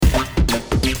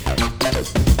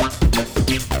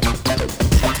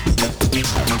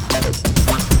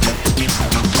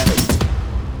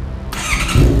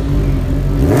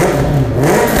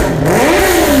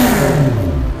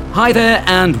Hi there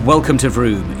and welcome to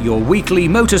Vroom, your weekly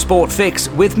motorsport fix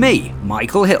with me,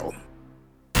 Michael Hill.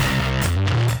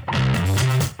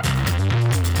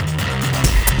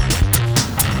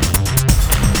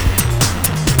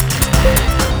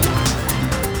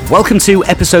 Welcome to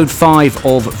episode 5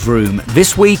 of Vroom.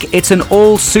 This week it's an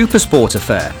all Supersport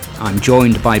affair. I'm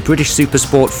joined by British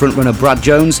Supersport frontrunner Brad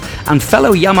Jones and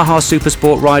fellow Yamaha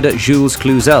Supersport rider Jules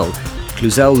Cluzel.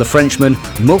 Cluzel, the Frenchman,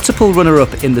 multiple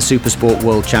runner-up in the Supersport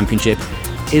World Championship,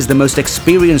 is the most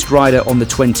experienced rider on the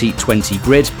 2020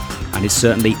 grid and is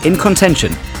certainly in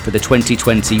contention for the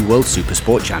 2020 World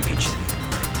Supersport Championship.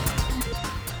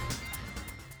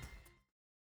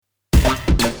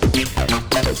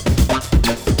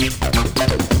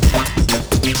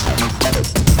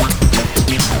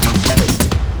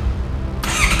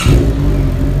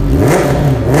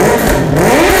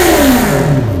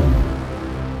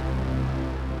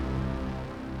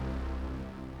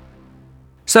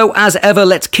 So, as ever,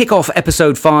 let's kick off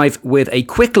episode 5 with a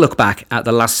quick look back at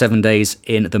the last 7 days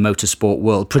in the motorsport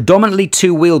world. Predominantly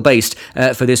two-wheel based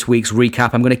for this week's recap.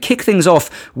 I'm going to kick things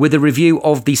off with a review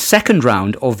of the second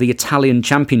round of the Italian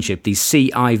Championship, the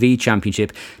CIV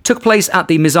Championship. Took place at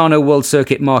the Misano World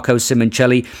Circuit Marco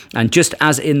Simoncelli, and just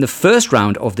as in the first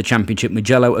round of the Championship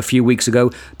Mugello a few weeks ago,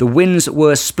 the wins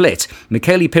were split.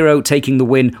 Michele Pirro taking the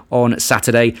win on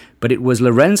Saturday, but it was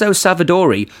Lorenzo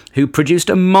Savadori who produced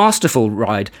a masterful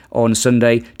ride on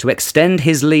Sunday to extend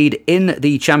his lead in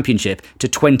the championship to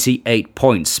 28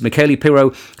 points. Michele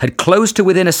Pirro had closed to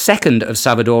within a second of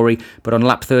Savadori, but on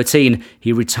lap 13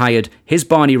 he retired his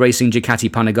Barney Racing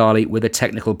Ducati Panigale with a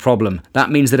technical problem.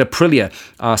 That means that Aprilia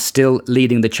are still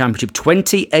leading the championship,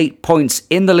 28 points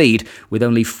in the lead with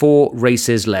only 4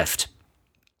 races left.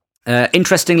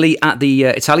 Interestingly, at the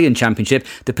Italian Championship,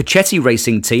 the Pacetti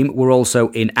Racing team were also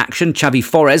in action. Xavi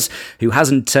Forés, who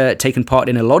hasn't taken part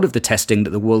in a lot of the testing that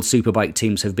the World Superbike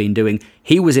teams have been doing,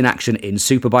 he was in action in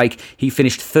Superbike. He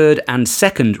finished 3rd and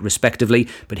 2nd, respectively,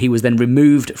 but he was then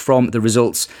removed from the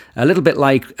results, a little bit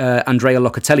like Andrea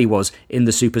Locatelli was in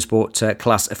the Supersport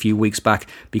class a few weeks back,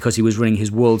 because he was running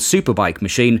his World Superbike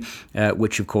machine,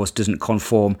 which, of course, doesn't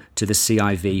conform to the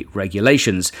CIV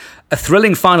regulations. A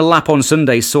thrilling final lap on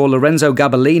Sunday saw Lorenzo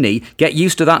Gabellini, get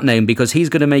used to that name because he's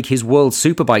going to make his World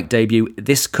Superbike debut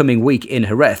this coming week in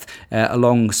Jerez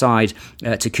alongside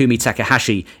Takumi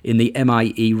Takahashi in the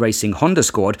MIE Racing Honda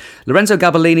squad. Lorenzo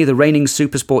Gabellini, the reigning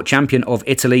Supersport champion of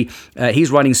Italy, he's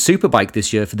riding Superbike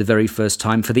this year for the very first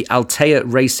time for the Altea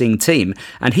Racing team,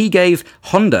 and he gave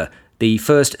Honda the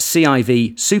first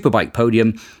CIV Superbike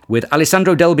podium, with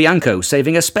Alessandro Del Bianco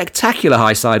saving a spectacular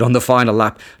high side on the final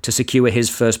lap to secure his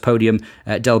first podium.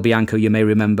 Del Bianco, you may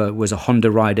remember, was a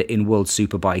Honda rider in World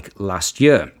Superbike last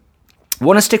year. I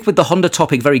want to stick with the Honda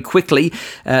topic very quickly.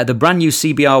 The brand new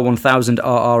CBR 1000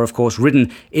 RR, of course,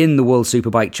 ridden in the World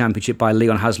Superbike Championship by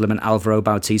Leon Haslam and Alvaro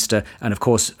Bautista, and of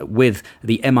course with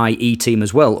the MIE team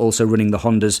as well, also running the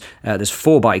Hondas. There's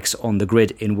 4 bikes on the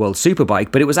grid in World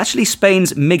Superbike, but it was actually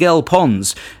Spain's Miguel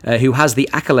Pons who has the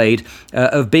accolade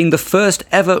of being the first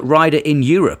ever rider in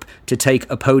Europe to take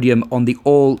a podium on the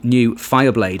all-new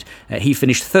Fireblade. He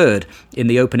finished 3rd in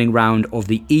the opening round of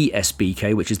the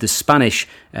ESBK, which is the Spanish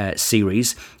series.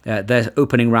 Their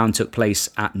opening round took place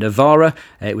at Navarra.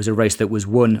 It was a race that was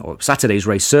won, or Saturday's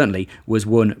race certainly, was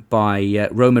won by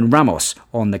Roman Ramos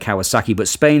on the Kawasaki. But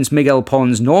Spain's Miguel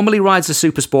Pons normally rides a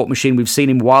Supersport machine. We've seen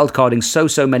him wildcarding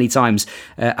so many times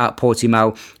at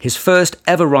Portimao. His first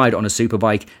ever ride on a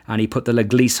Superbike, and he put the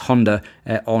Leglise Honda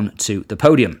onto the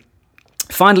podium.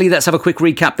 Finally, let's have a quick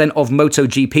recap then of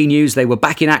MotoGP news. They were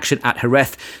back in action at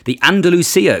Jerez, the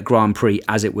Andalusia Grand Prix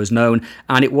as it was known,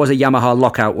 and it was a Yamaha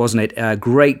lockout, wasn't it? A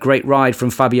great ride from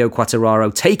Fabio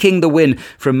Quartararo, taking the win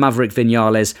from Maverick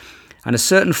Viñales, and a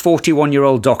certain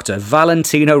 41-year-old doctor,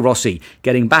 Valentino Rossi,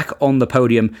 getting back on the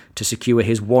podium to secure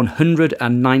his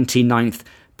 199th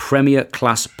Premier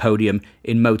Class podium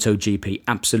in MotoGP.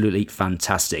 Absolutely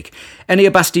fantastic.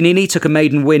 Enea Bastianini took a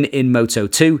maiden win in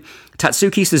Moto2.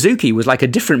 Tatsuki Suzuki was like a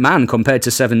different man compared to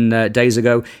 7 days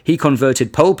ago. He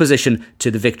converted pole position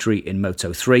to the victory in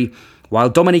Moto3. While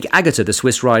Dominique Agata, the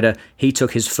Swiss rider, he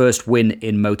took his first win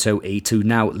in Moto E to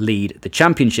now lead the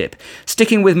championship.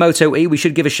 Sticking with Moto E, we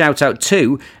should give a shout out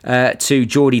to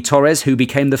Jordi Torres, who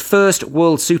became the first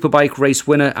World Superbike race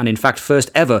winner and in fact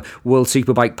first ever World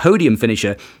Superbike podium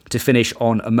finisher to finish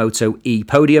on a Moto E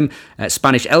podium.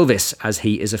 Spanish Elvis, as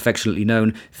he is affectionately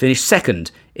known, finished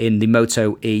 2nd in the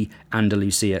Moto E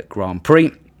Andalusia Grand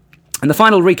Prix. And the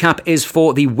final recap is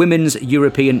for the Women's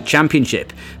European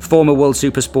Championship. Former World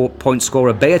Supersport point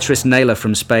scorer Beatriz Naylor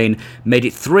from Spain made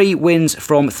it 3 wins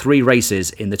from 3 races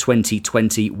in the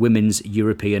 2020 Women's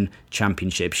European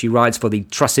Championship. She rides for the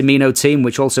Trasimeno team,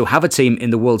 which also have a team in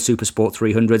the World Supersport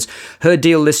 300s. Her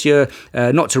deal this year,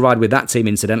 not to ride with that team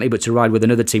incidentally, but to ride with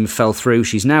another team, fell through.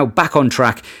 She's now back on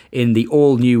track in the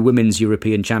all-new Women's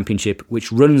European Championship,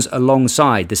 which runs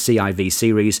alongside the CIV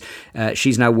Series.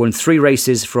 She's now won 3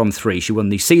 races from 3. She won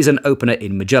the season opener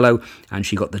in Mugello, and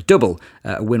she got the double,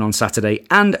 a win on Saturday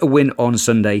and a win on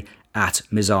Sunday at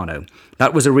Misano.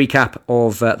 That was a recap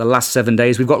of the last 7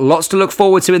 days. We've got lots to look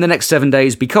forward to in the next 7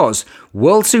 days because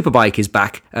World Superbike is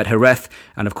back at Jerez,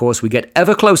 and of course we get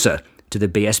ever closer to the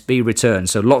BSB return.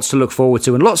 So lots to look forward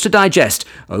to and lots to digest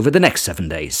over the next 7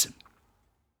 days.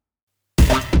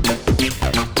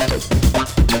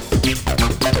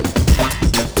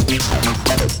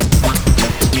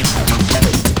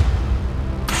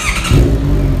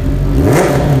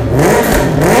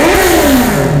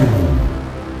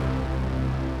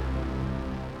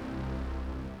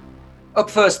 Up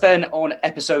first then on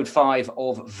episode 5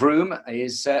 of Vroom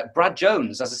is Brad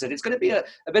Jones. As I said, it's going to be a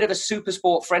bit of a super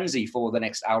sport frenzy for the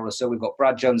next hour or so. We've got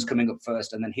Brad Jones coming up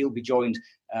first, and then he'll be joined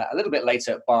a little bit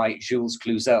later by Jules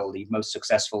Cluzel, the most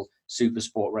successful super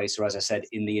sport racer, as I said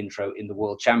in the intro, in the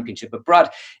World Championship. But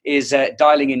Brad is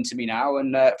dialing into me now,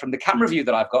 and from the camera view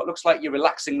that I've got, looks like you're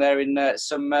relaxing there in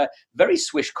some very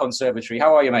swish conservatory.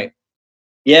 How are you, mate?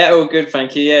 Yeah, all good,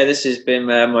 thank you. Yeah, this has been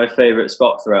my favourite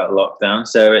spot throughout lockdown,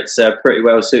 so it's pretty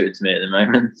well suited to me at the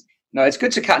moment. No, it's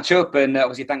good to catch up, and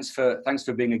obviously thanks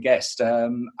for being a guest.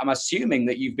 I'm assuming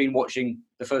that you've been watching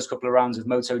the first couple of rounds of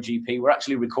MotoGP. We're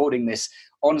actually recording this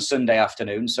on Sunday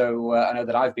afternoon, so I know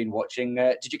that I've been watching.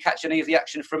 Did you catch any of the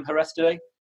action from Jerez today?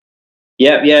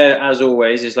 Yeah, as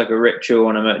always, it's like a ritual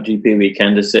on a MotoGP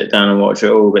weekend to sit down and watch it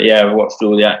all. But yeah, I watched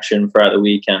all the action throughout the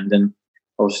weekend, and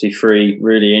obviously 3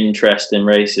 really interesting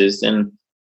races, and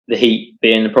the heat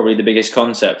being probably the biggest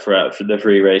concept for the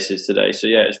 3 races today. So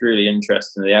yeah, it's really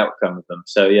interesting, the outcome of them.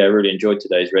 So yeah, I really enjoyed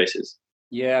today's races.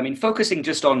 Yeah, I mean, focusing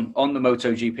just on the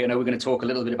MotoGP, I know we're going to talk a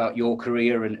little bit about your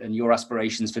career and your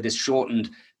aspirations for this shortened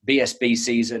BSB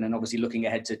season, and obviously looking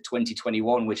ahead to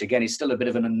 2021, which again is still a bit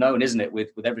of an unknown, isn't it,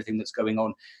 with everything that's going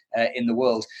on in the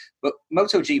world. But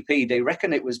MotoGP, they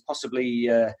reckon it was possibly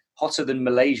hotter than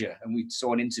Malaysia, and we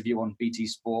saw an interview on BT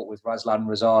Sport with Razlan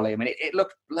Razali. I mean, it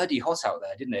looked bloody hot out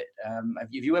there, didn't it? Have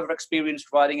you ever experienced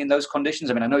riding in those conditions?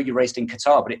 I mean, I know you raced in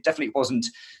Qatar, but it definitely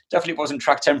wasn't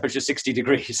track temperature 60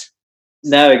 degrees.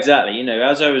 No, exactly. You know,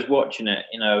 as I was watching it,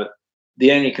 you know,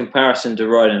 the only comparison to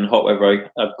riding in hot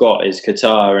weather I've got is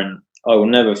Qatar, and I will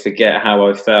never forget how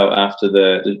I felt after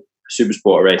the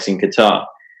Supersport race in Qatar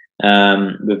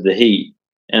with the heat.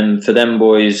 And for them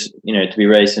boys, you know, to be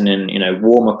racing in, you know,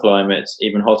 warmer climates,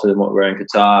 even hotter than what we're in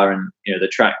Qatar, and, you know, the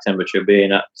track temperature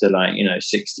being up to like, you know,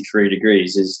 63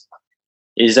 degrees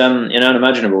is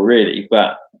unimaginable, really.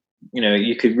 But, you know,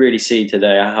 you could really see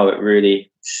today how it really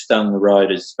stung the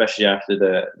riders, especially after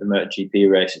the MotoGP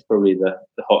race. It's probably the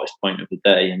hottest point of the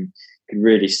day, and you could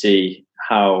really see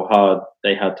how hard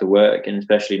they had to work, and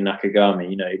especially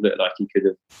Nakagami. You know, he looked like he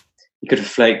could have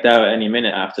flaked out at any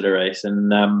minute after the race.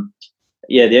 And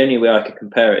yeah, the only way I could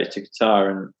compare it is to Qatar.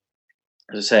 And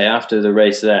as I say, after the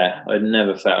race there, I'd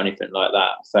never felt anything like that.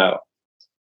 I felt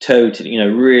totally, you know,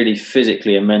 really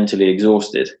physically and mentally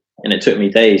exhausted, and it took me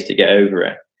days to get over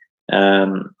it.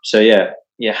 So yeah,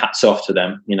 hats off to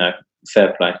them, you know,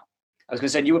 fair play. I was going to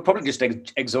say, you were probably just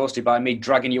exhausted by me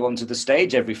dragging you onto the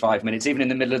stage every 5 minutes, even in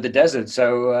the middle of the desert.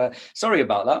 So sorry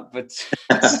about that. But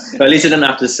at least I didn't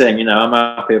have to sing, you know, I'm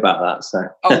happy about that.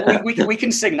 So we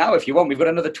can sing now if you want. We've got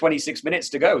another 26 minutes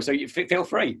to go, so you feel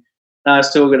free. No, it's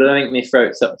still good. I think my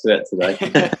throat's up to it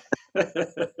today.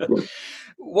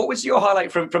 What was your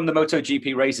highlight from the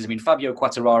MotoGP races? I mean, Fabio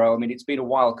Quartararo, I mean, it's been a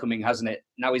while coming, hasn't it?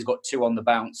 Now he's got 2 on the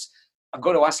bounce. I've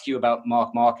got to ask you about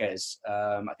Marc Marquez.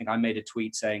 I think I made a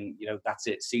tweet saying, you know, that's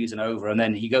it, season over. And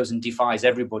then he goes and defies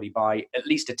everybody by at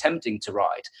least attempting to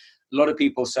ride. A lot of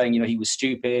people saying, you know, he was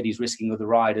stupid, he's risking other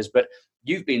riders. But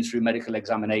you've been through medical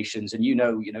examinations, and you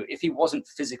know, if he wasn't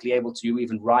physically able to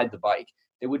even ride the bike,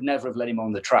 they would never have let him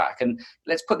on the track. And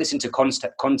let's put this into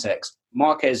context.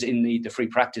 Marquez in the free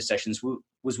practice sessions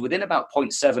was within about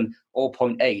 0.7 or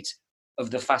 0.8 of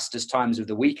the fastest times of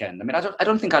the weekend. I mean, I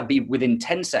don't think I'd be within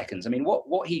 10 seconds. I mean,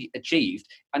 what he achieved,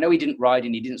 I know he didn't ride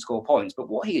and he didn't score points, but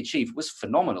what he achieved was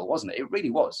phenomenal, wasn't it? It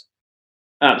really was.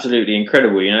 Absolutely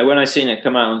incredible. You know, when I seen it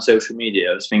come out on social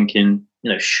media, I was thinking,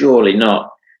 you know, surely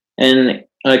not. And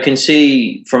I can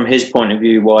see from his point of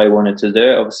view why he wanted to do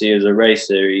it. Obviously, as a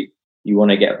racer, you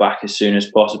want to get back as soon as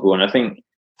possible. And I think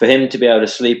for him to be able to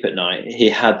sleep at night, he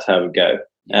had to have a go.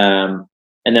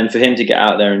 And then for him to get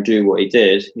out there and do what he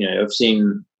did, I've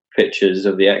seen pictures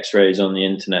of the X-rays on the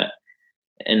internet,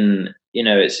 and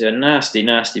it's a nasty,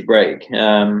 nasty break.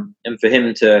 And for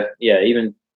him to,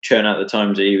 even churn out the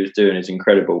times that he was doing is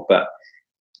incredible. But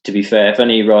to be fair, if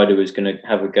any rider was going to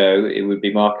have a go, it would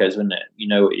be Marquez, wouldn't it? You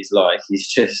know what he's like.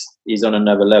 He's on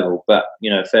another level. But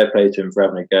fair play to him for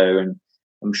having a go, and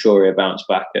I'm sure he'll bounce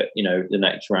back at the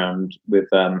next round with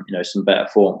some better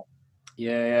form.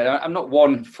 Yeah, I'm not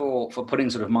one for putting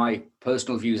sort of my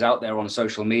personal views out there on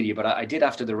social media, but I did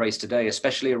after the race today,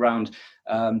 especially around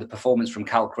the performance from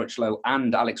Cal Crutchlow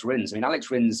and Alex Rins. I mean, Alex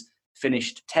Rins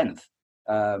finished 10th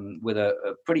with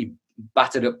a pretty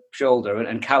battered up shoulder,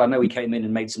 and Cal, I know he came in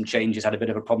and made some changes, had a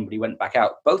bit of a problem, but he went back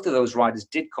out. Both of those riders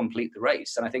did complete the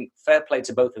race, and I think fair play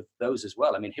to both of those as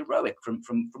well. I mean, heroic from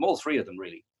all three of them,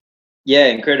 really. Yeah,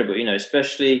 incredible.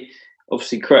 Especially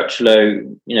obviously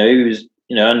Crutchlow. He was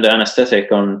under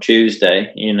anaesthetic on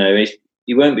Tuesday.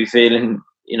 He won't be feeling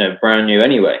brand new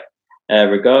anyway,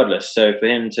 regardless. So for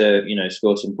him to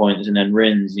score some points, and then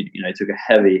Rins, took a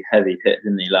heavy hit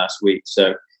in the last week.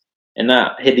 So and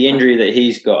the injury that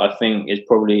he's got, I think, is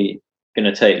probably going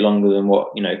to take longer than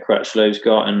what Crutchlow's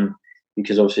got, and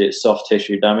because obviously it's soft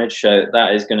tissue damage, so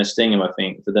that is going to sting him, I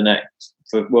think,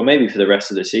 maybe for the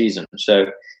rest of the season.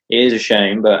 So it is a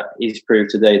shame, but he's proved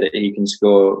today that he can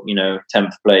score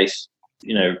 10th place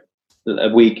a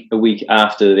week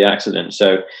after the accident.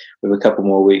 So with a couple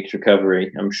more weeks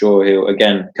recovery, I'm sure he'll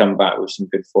again come back with some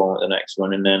good form at the next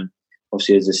one, and then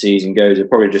obviously as the season goes, he'll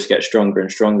probably just get stronger and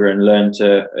stronger and learn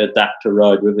to adapt to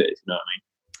ride with it, if you know what I mean.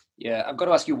 Yeah, I've got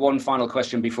to ask you one final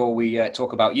question before we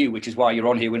talk about you, which is why you're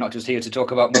on here. We're not just here to talk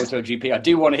about MotoGP. I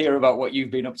do want to hear about what you've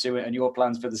been up to and your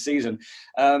plans for the season.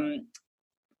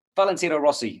 Valentino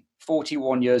Rossi,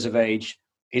 41 years of age,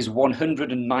 his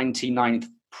 199th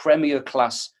Premier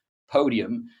Class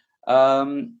podium. I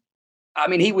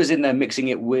mean, he was in there mixing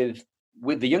it with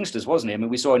the youngsters, wasn't he? I mean,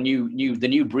 we saw the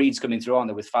new breeds coming through, aren't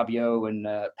there, with Fabio and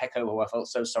Pecco, who I felt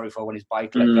so sorry for when his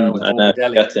bike let go.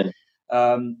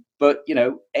 And but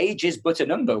age is but a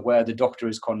number where the doctor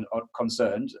is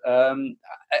concerned.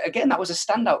 Again, that was a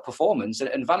standout performance,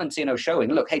 and Valentino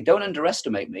showing, look, hey, don't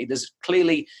underestimate me. There's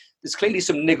clearly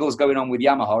some niggles going on with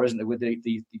Yamaha, isn't there, with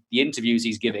the interviews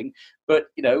he's giving. But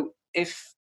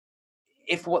if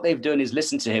what they've done is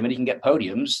listen to him and he can get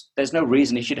podiums, there's no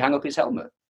reason he should hang up his helmet.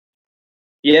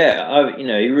 Yeah,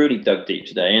 he really dug deep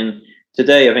today. And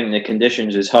today, I think the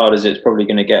conditions as hard as it's probably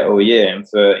going to get all year. And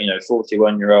for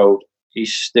 41-year-old,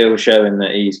 he's still showing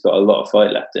that he's got a lot of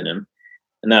fight left in him,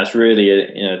 and that's really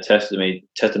a testimony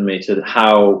to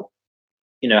how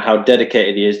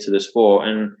dedicated he is to the sport.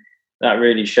 And that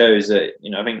really shows that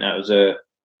I think that was a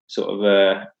sort of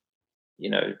a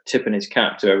tipping his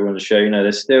cap to everyone to show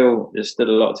there's still a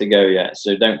lot to go yet.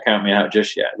 So don't count me out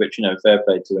just yet. Which fair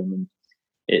play to him. And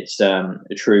it's a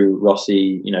true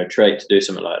Rossi trait to do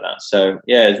something like that. So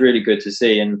yeah, it's really good to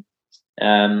see. And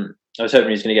I was hoping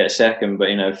he's going to get a second, but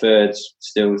third's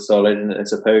still solid, and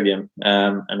it's a podium.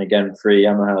 And again, 3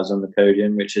 Yamahas on the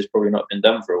podium, which has probably not been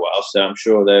done for a while. So I'm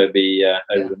sure they'll be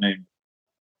over the moon.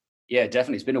 Yeah,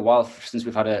 definitely. It's been a while since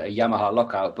we've had a Yamaha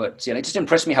lockout, but it just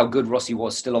impressed me how good Rossi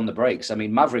was still on the brakes. I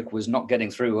mean, Maverick was not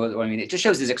getting through. I mean, it just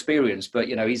shows his experience, but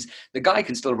he's the guy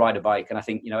can still ride a bike, and I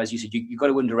think as you said, you've got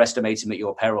to underestimate him at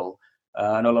your peril.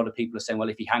 I know a lot of people are saying, well,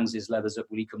 if he hangs his levers up,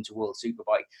 will he come to World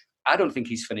Superbike? I don't think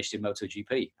he's finished in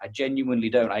MotoGP. I genuinely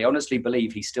don't. I honestly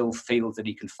believe he still feels that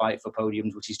he can fight for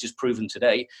podiums, which he's just proven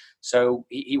today. So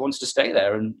he wants to stay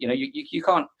there, and you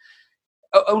can't.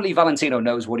 Only Valentino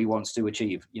knows what he wants to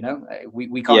achieve.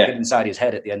 We can't get inside his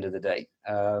head at the end of the day.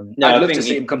 I'd love to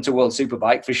see him come to World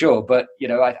Superbike for sure, but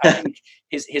I think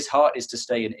his heart is to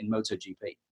stay in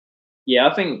MotoGP. Yeah,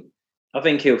 I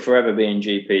think he'll forever be in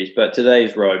GPs, but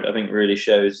today's ride I think really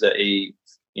shows that he's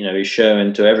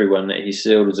showing to everyone that he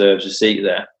still deserves a seat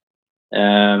there.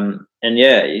 And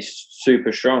yeah, he's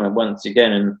super strong, and once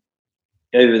again, and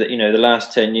over the the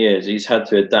last 10 years, he's had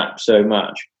to adapt so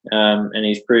much, and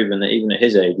he's proven that even at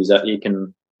his age, is that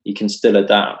he can still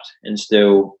adapt and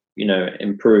still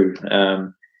improve.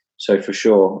 So for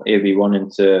sure, he'll be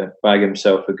wanting to bag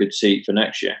himself a good seat for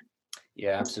next year.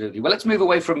 Yeah, absolutely. Well, let's move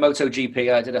away from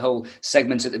MotoGP. I did a whole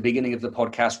segment at the beginning of the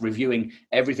podcast reviewing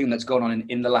everything that's gone on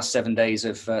in the last 7 days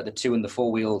of the 2 and the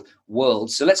 4-wheel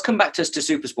world. So let's come back to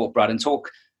Supersport, Brad, and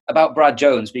talk about Brad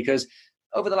Jones, because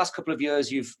over the last couple of years,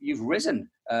 you've risen.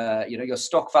 Your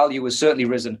stock value has certainly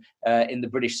risen in the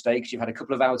British Stakes. You've had a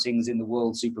couple of outings in the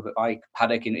World Superbike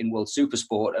paddock in World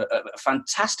Supersport, a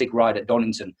fantastic ride at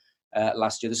Donington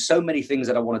last year. There's so many things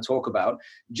that I want to talk about.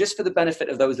 Just for the benefit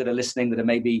of those that are listening that are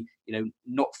maybe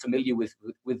not familiar with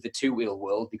the two-wheel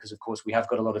world, because of course we have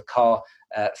got a lot of car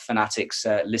fanatics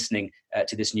listening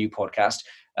to this new podcast.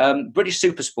 British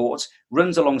Supersport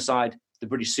runs alongside the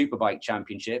British Superbike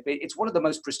Championship. It's one of the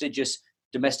most prestigious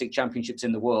domestic championships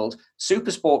in the world.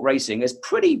 Supersport racing is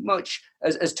pretty much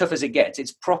as tough as it gets.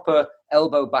 It's proper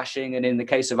elbow bashing, and in the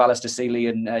case of Alistair Seeley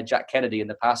and Jack Kennedy in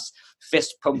the past,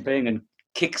 fist pumping and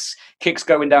kicks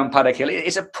going down Paddock Hill.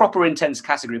 It's a proper intense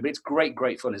category, but it's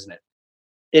great fun, isn't it?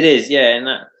 It is, yeah, and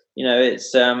that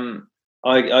it's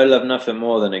I love nothing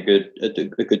more than a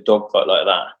good dogfight like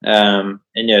that. And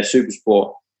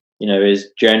Supersport,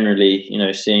 is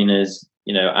generally seen as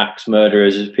axe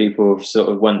murderers, as people have sort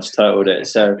of once titled it.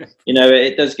 So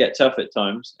it does get tough at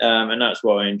times, and that's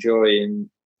what I enjoy. And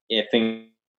I think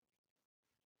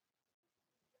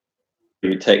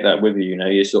you take that with you.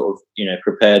 You're sort of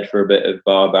prepared for a bit of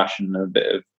bar bashing and a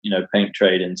bit of paint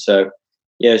trading. So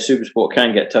yeah, Supersport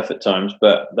can get tough at times,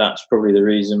 but that's probably the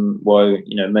reason why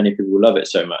many people love it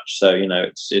so much. So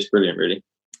it's brilliant, really.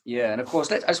 Yeah, and of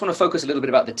course, I just want to focus a little bit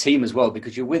about the team as well,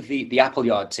 because you're with the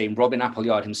Appleyard team. Robin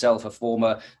Appleyard himself, a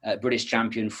former British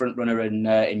champion, front runner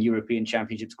in European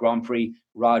Championships, Grand Prix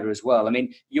rider as well. I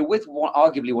mean, you're with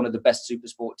arguably one of the best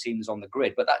Supersport teams on the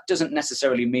grid, but that doesn't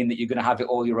necessarily mean that you're going to have it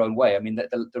all your own way. I mean,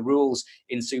 the rules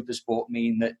in Supersport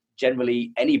mean that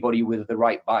generally anybody with the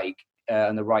right bike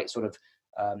and the right sort of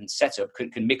setup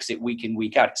can mix it week in,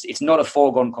 week out. It's not a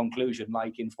foregone conclusion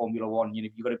like in Formula One.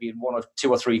 You've got to be in one or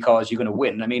two or three cars you're going to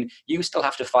win. I mean, you still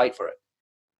have to fight for it.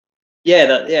 Yeah,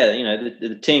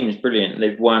 the team is brilliant.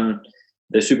 They've won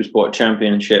the Supersport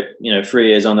Championship 3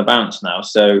 years on the bounce now,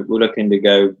 so we're looking to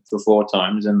go for 4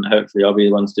 times, and hopefully I'll be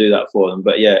the one to do that for them.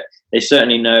 But yeah, they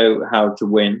certainly know how to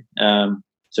win,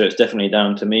 so it's definitely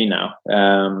down to me now.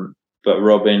 But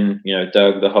Robin,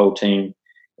 Doug, the whole team,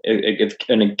 it's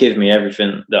going to give me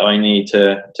everything that I need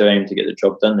to aim to get the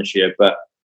job done this year. But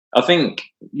I think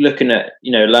looking at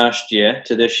last year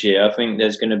to this year, I think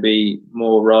there's going to be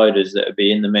more riders that will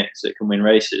be in the mix that can win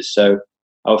races. So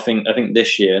I think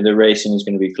this year the racing is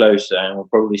going to be closer, and we'll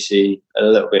probably see a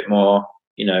little bit more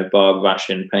bar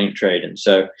bashing, paint trading.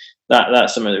 So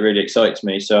that's something that really excites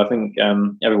me. So I think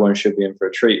everyone should be in for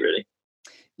a treat, really.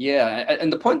 Yeah,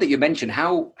 and the point that you mentioned,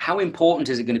 how important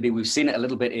is it going to be? We've seen it a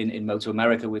little bit in Moto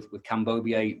America with Cam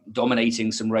Beaubier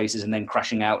dominating some races and then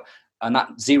crashing out, and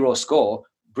that 0 score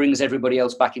brings everybody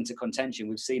else back into contention.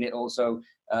 We've seen it also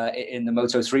in the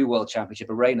Moto 3 World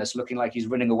Championship. Arenas looking like he's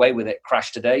running away with it,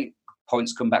 crashed today,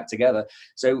 points come back together.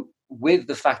 So with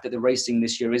the fact that the racing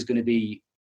this year is going to be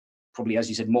probably, as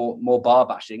you said, more bar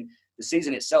bashing, the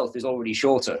season itself is already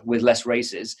shorter with less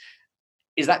races.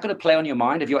 Is that going to play on your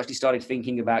mind? Have you actually started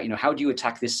thinking about, how do you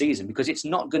attack this season? Because it's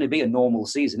not going to be a normal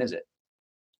season, is it?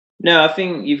 No, I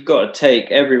think you've got to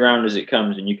take every round as it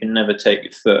comes, and you can never take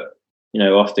your foot,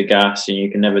 off the gas, and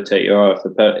you can never take your eye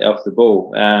off the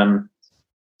ball.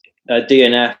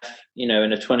 DNF, in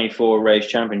a 24 race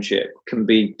championship can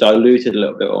be diluted a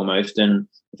little bit almost, and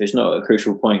if it's not a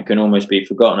crucial point, can almost be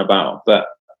forgotten about. But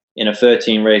in a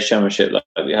 13 race championship like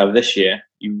we have this year,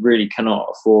 you really cannot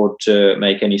afford to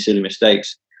make any silly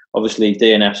mistakes. Obviously,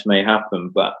 DNFs may happen,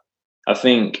 but I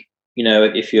think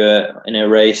if you're in a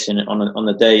race and on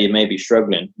the day you may be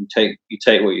struggling, you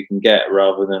take what you can get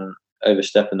rather than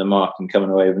overstepping the mark and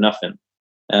coming away with nothing.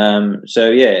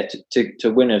 So yeah,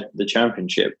 to win the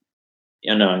championship,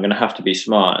 I'm going to have to be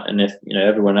smart, and if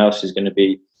everyone else is going to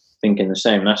be thinking the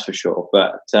same, that's for sure.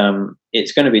 But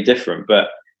it's going to be different, but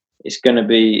it's going to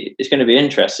be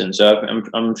interesting. So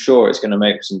I'm sure it's going to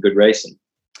make some good racing.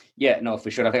 Yeah, no,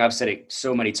 for sure. I think I've said it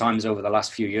so many times over the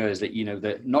last few years that,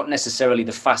 that not necessarily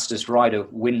the fastest rider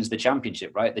wins the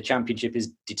championship, right? The championship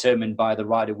is determined by the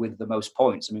rider with the most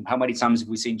points. I mean, how many times have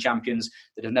we seen champions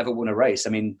that have never won a race?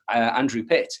 I mean, Andrew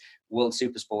Pitt, World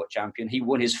Supersport champion, he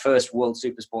won his first World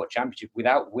Supersport championship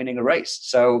without winning a race.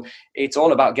 So it's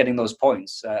all about getting those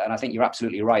points. And I think you're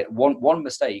absolutely right. One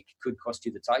mistake could cost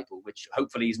you the title, which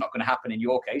hopefully is not going to happen in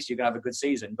your case. You're going to have a good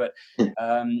season. But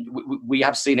we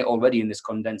have seen it already in this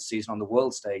condensed season on the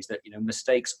world stage that,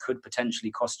 mistakes could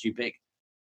potentially cost you big.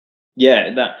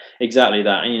 Yeah, exactly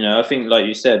that. And, I think, like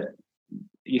you said,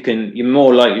 you're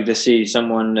more likely to see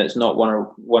someone that's not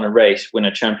won a race win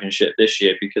a championship this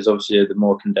year, because obviously the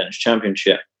more condensed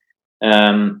championship.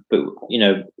 But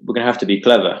we're going to have to be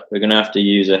clever. We're going to have to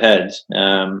use our heads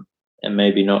and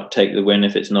maybe not take the win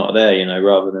if it's not there,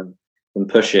 rather than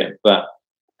push it. But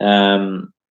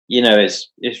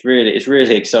it's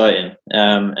really exciting,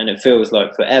 and it feels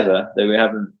like forever that we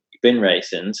haven't been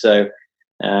racing. So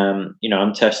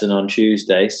I'm testing on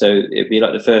Tuesday, so it'd be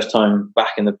like the first time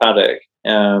back in the paddock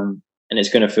and it's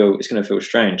going to feel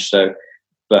strange. So,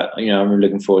 but I'm really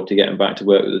looking forward to getting back to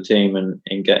work with the team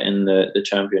and getting the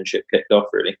championship kicked off.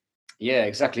 Really. Yeah,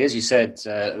 exactly. As you said,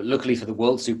 luckily for the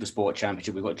World Supersport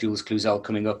Championship, we've got Jules Cluzel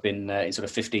coming up in sort of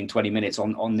 15, 20 minutes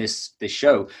on this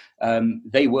show.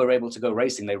 They were able to go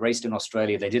racing. They raced in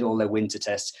Australia. They did all their winter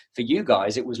tests. For you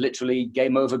guys, it was literally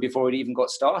game over before it even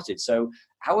got started. So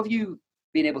how have you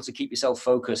been able to keep yourself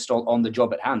focused on the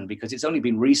job at hand? Because it's only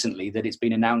been recently that it's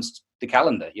been announced, the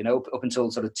calendar, up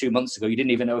until sort of 2 months ago, you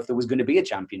didn't even know if there was going to be a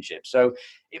championship. So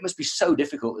it must be so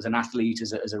difficult as an athlete,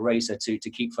 as a racer to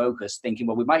keep focused, thinking,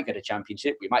 well, we might get a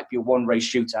championship. We might be a one race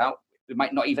shootout. It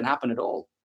might not even happen at all.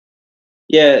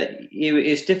 Yeah,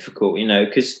 it's difficult,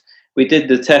 because we did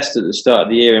the test at the start of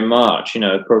the year in March.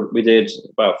 We did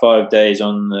about 5 days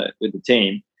with the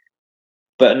team,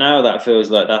 but now that feels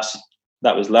like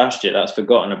that was last year. That's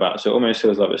forgotten about. So it almost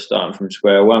feels like we're starting from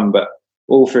square one. But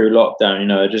all through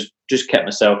lockdown, I just kept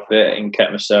myself fit and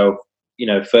kept myself,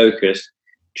 focused.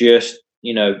 Just,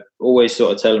 always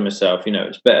sort of telling myself,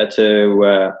 it's better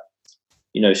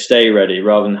to, stay ready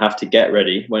rather than have to get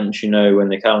ready once when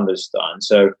the calendar's starting.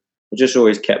 So I just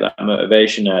always kept that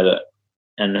motivation there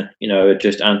and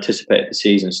just anticipated the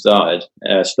season starting.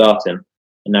 And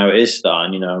now it is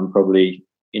starting. I'm probably,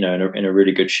 in a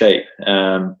really good shape.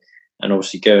 And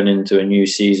obviously going into a new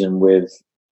season with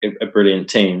a brilliant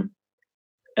team,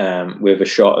 with a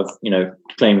shot of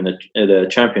claiming the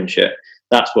championship.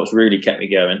 That's what's really kept me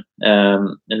going.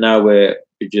 And now we're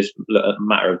just a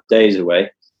matter of days away.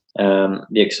 The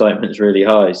excitement's really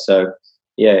high. So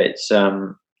yeah, it's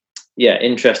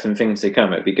interesting things to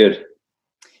come. It'd be good.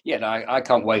 Yeah, no, I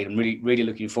can't wait. I'm really, really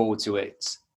looking forward to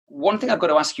it. One thing I've got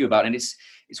to ask you about, and it's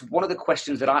one of the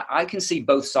questions that I can see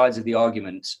both sides of the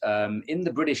argument. In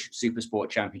the British Supersport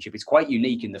Championship, it's quite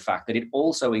unique in the fact that it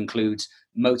also includes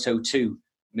Moto2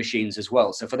 machines as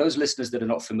well. So for those listeners that are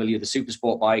not familiar, the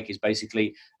Supersport bike is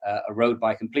basically a road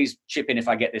bike. And please chip in if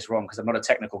I get this wrong, because I'm not a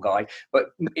technical guy. But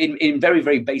in very,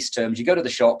 very base terms, you go to the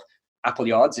shop, Apple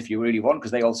Yards if you really want,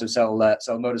 because they also sell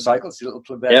motorcycles. A little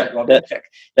plug there. Yeah,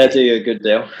 they'll do you a good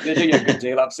deal. They'll do you a good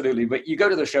deal, absolutely. But you go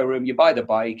to the showroom, you buy the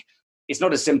bike. It's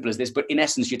not as simple as this, but in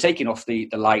essence, you're taking off the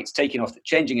lights,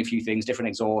 changing a few things, different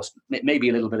exhaust, maybe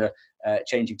a little bit of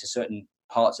changing to certain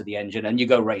parts of the engine, and you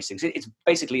go racing. So it's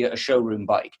basically a showroom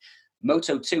bike.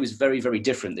 Moto2 is very, very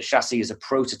different. The chassis is a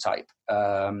prototype.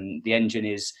 The engine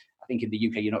is, I think in the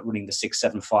UK, you're not running the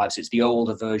 675, so it's the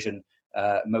older version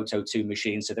Moto2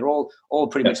 machines. So they're all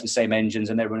pretty much the same engines,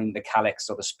 and they're running the Kalex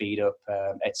or the Speed Up,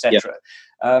 etc.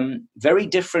 Very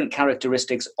different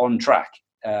characteristics on track.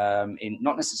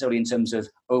 Not necessarily in terms of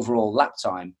overall lap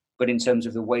time, but in terms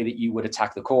of the way that you would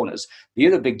attack the corners. The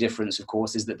other big difference, of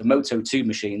course, is that the Moto2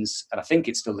 machines, and I think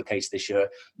it's still the case this year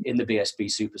in the BSB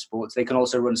Supersports, they can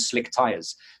also run slick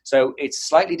tyres. So it's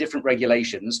slightly different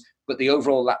regulations, but the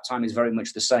overall lap time is very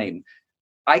much the same.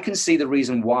 I can see the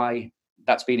reason why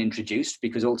that's been introduced,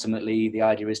 because ultimately the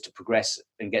idea is to progress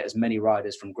and get as many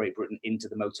riders from Great Britain into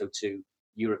the Moto2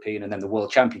 European and then the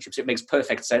World Championships. It makes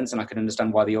perfect sense, and I can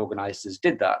understand why the organisers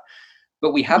did that.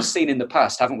 But we have seen in the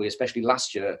past, haven't we, especially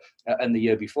last year and the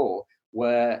year before,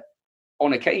 where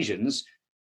on occasions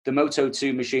the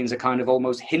Moto2 machines are kind of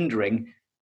almost hindering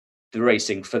the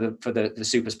racing for the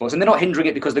super sports. And they're not hindering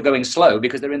it because they're going slow,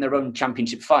 because they're in their own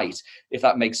championship fight, if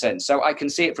that makes sense. So I can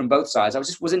see it from both sides. I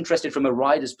was interested from a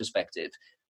rider's perspective.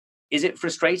 Is it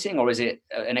frustrating, or is it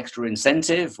an extra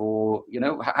incentive, or,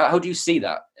 how do you see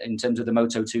that in terms of the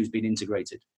Moto2s being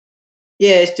integrated?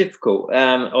 Yeah, it's difficult.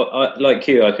 Like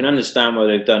you, I can understand why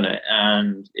they've done it,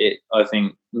 and I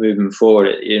think moving forward,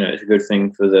 it's a good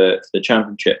thing for the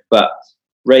championship. But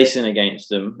racing against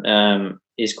them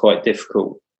is quite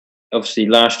difficult. Obviously,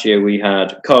 last year we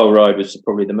had Kyle Ryde was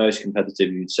probably the most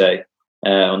competitive, you'd say,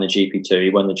 on the GP2. He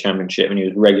won the championship, and he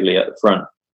was regularly at the front.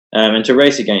 And to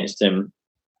race against him,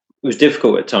 it was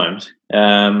difficult at times.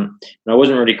 And I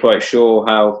wasn't really quite sure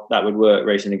how that would work,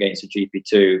 racing against a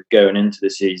GP2 going into the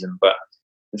season. But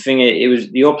the thing is, it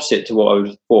was the opposite to what I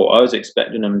was thought. I was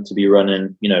expecting them to be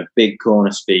running, big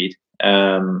corner speed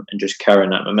and just carrying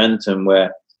that momentum, where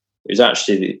it was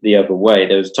actually the other way.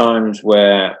 There was times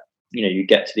where, you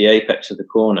get to the apex of the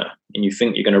corner and you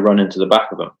think you're going to run into the back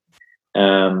of them.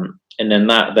 And then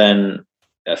that then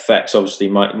affects, obviously,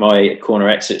 my corner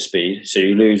exit speed. So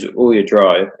you lose all your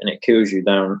drive and it kills you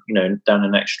down the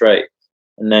next straight.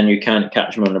 And then you can't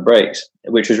catch them on the brakes,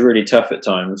 which was really tough at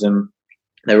times. And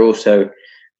they're also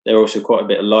quite a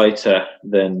bit lighter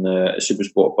than a super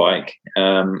sport bike,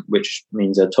 which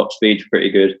means their top speed's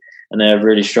pretty good, and they have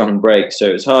really strong brakes. So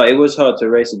it was hard to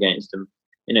race against them.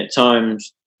 And at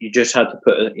times you just had to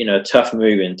put a tough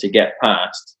move in to get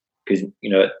past. because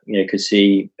could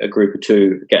see a group of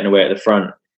two getting away at the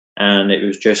front, and it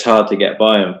was just hard to get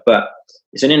by them. But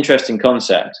it's an interesting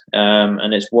concept,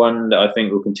 and it's one that I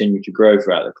think will continue to grow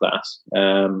throughout the class.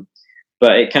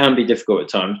 But it can be difficult at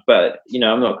times. But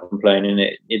I'm not complaining.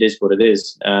 It is what it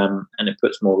is, and it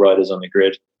puts more riders on the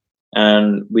grid.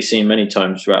 And we've seen many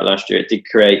times throughout last year it did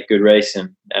create good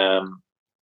racing.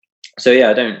 So yeah,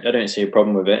 I don't see a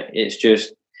problem with it. It's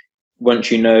just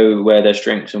once you know where their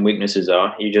strengths and weaknesses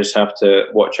are, you just have to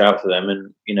watch out for them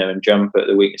and jump at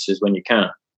the weaknesses when you can.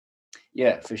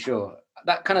 Yeah, for sure.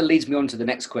 That kind of leads me on to the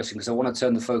next question, because I want to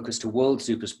turn the focus to World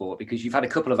Supersport, because you've had a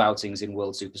couple of outings in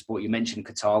World Supersport. You mentioned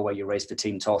Qatar, where you raced for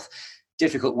Team Toth.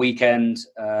 Difficult weekend,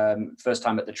 first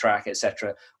time at the track,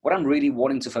 etc. What I'm really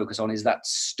wanting to focus on is that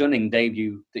stunning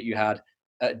debut that you had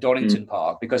at Donington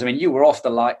Park, because you were off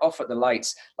at the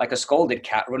lights like a scalded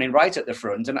cat, running right at the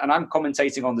front, and I'm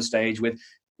commentating on the stage with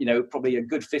probably a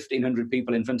good 1,500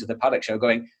 people in front of the paddock show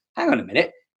going, hang on a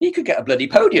minute, he could get a bloody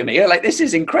podium here, like this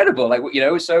is incredible,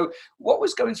 so what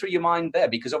was going through your mind there?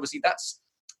 Because obviously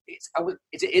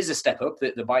it is a step up.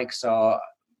 The bikes are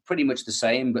pretty much the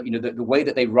same, but the way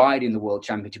that they ride in the World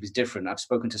Championship is different. I've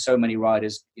spoken to so many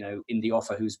riders, Indy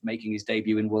Offer, who's making his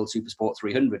debut in World Supersport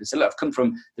 300. It's look, I've come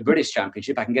from the British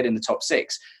Championship. I can get in the top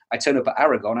 6. I turn up at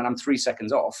Aragon and I'm 3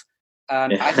 seconds off,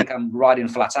 and I think I'm riding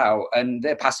flat out, and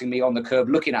they're passing me on the curb,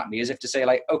 looking at me as if to say,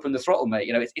 like, open the throttle, mate.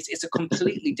 It's a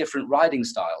completely different riding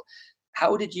style.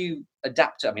 How did you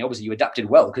adapt? Obviously you adapted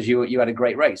well because you had a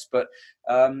great race, but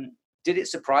did it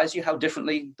surprise you how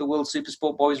differently the World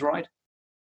Supersport boys ride?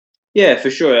 Yeah,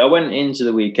 for sure. I went into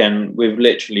the weekend with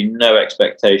literally no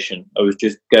expectation. I was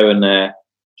just going there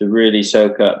to really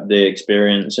soak up the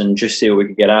experience and just see what we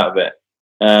could get out of it.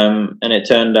 And it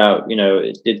turned out,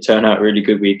 it did turn out a really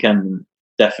good weekend.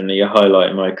 Definitely a highlight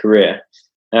in my career.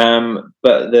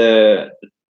 But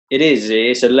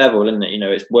it's a level, isn't it?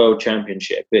 It's World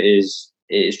Championship.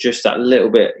 It's just that little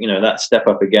bit, that step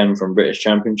up again from British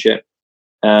Championship.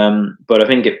 But I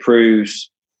think it proves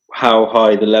how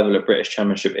high the level of British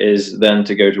Championship is then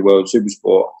to go to World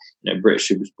Supersport. British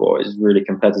Supersport is really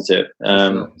competitive.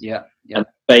 Sure. Yeah. And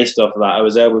based off of that, I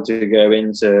was able to go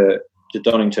into the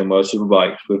Donington World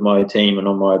Superbikes with my team and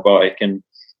on my bike, and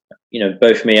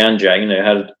both me and Jack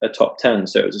had a top 10,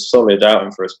 so it was a solid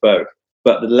outing for us both.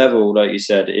 But the level, like you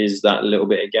said, is that little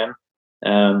bit again.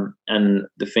 And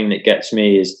the thing that gets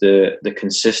me is the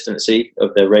consistency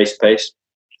of their race pace.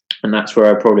 And that's where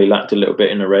I probably lacked a little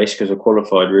bit in the race, because I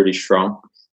qualified really strong.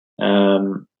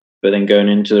 But then going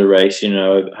into the race,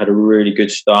 I had a really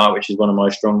good start, which is one of my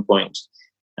strong points.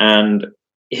 And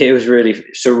it was really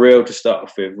surreal to start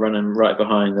off with, running right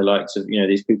behind the likes of,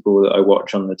 these people that I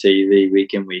watch on the TV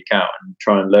week in, week out, and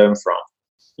try and learn from,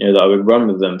 that I would run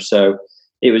with them. So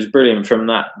it was brilliant from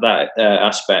that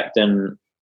aspect. And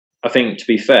I think, to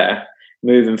be fair,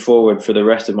 moving forward for the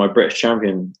rest of my British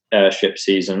Championship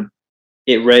season,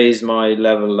 it raised my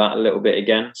level that a little bit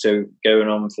again. So going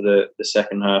on for the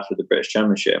second half of the British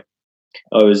Championship,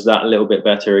 I was that little bit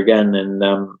better again. And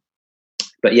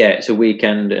but yeah, it's a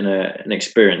weekend and an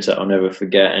experience that I'll never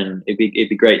forget. And it'd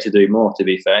be great to do more, to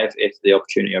be fair, if the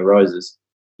opportunity arises.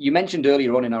 You mentioned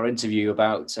earlier on in our interview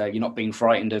about you not being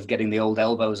frightened of getting the old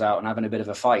elbows out and having a bit of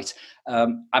a fight.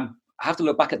 I have to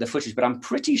look back at the footage, but I'm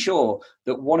pretty sure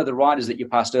that one of the riders that you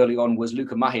passed early on was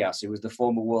Luca Mahias, who was the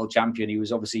former world champion. He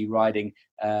was obviously riding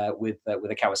with a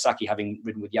Kawasaki, having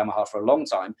ridden with Yamaha for a long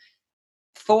time.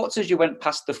 Thoughts as you went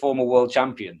past the former world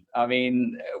champion?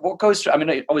 What goes through?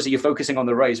 Obviously you're focusing on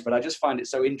the race, but I just find it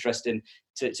so interesting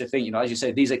to think, as you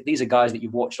say, these are guys that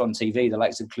you've watched on TV, the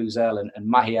likes of Cluzel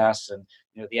and Mahias and,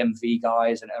 the MV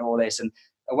guys and all this. And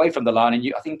away from the line,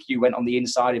 and I think you went on the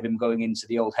inside of him going into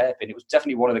the old hairpin. It was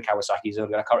definitely one of the Kawasaki's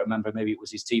earlier. I can't remember, maybe it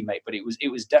was his teammate, but it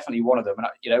was definitely one of them.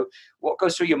 And what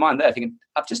goes through your mind there, thinking,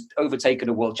 I've just overtaken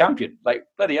a world champion, like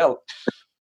bloody hell.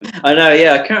 I know,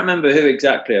 yeah, I can't remember who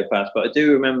exactly I passed, but I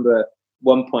do remember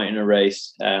one point in a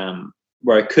race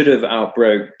where I could have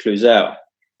outbroke Cluzel,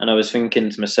 and I was thinking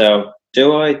to myself,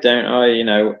 do I, don't I,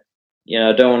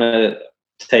 I don't want to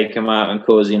take him out and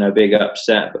cause, big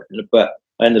upset, but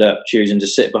I ended up choosing to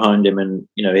sit behind him, and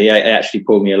he actually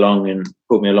pulled me along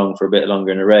for a bit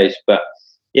longer in the race. But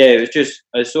yeah, it was just,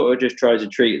 I sort of just tried to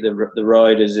treat the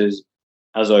riders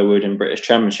as I would in British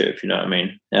Championship, if you know what I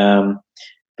mean.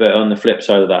 But on the flip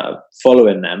side of that,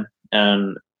 following them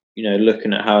and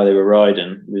looking at how they were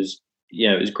riding was,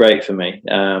 it was great for me.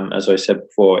 As I said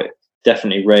before, it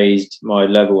definitely raised my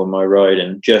level of my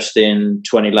riding. Just in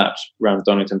 20 laps around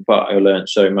Donington Park, I learned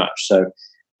so much. So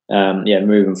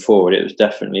moving forward, it was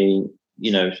definitely,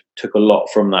 took a lot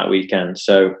from that weekend.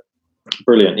 So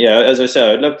Brilliant. Yeah, as I said,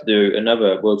 I'd love to do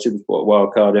another World Supersport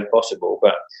wildcard if possible,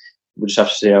 but we'll just have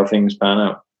to see how things pan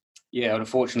out. Yeah,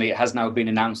 unfortunately, it has now been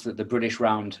announced that the British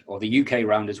round, or the UK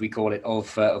round, as we call it,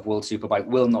 of World Superbike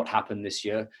will not happen this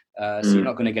year. So you're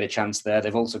not going to get a chance there.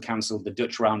 They've also cancelled the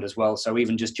Dutch round as well. So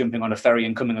even just jumping on a ferry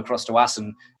and coming across to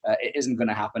Assen, it isn't going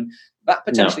to happen. That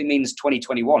potentially means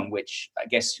 2021, which I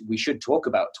guess we should talk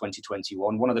about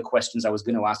 2021. One of the questions I was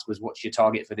going to ask was, what's your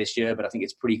target for this year? But I think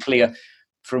it's pretty clear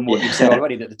from what you've said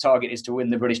already that the target is to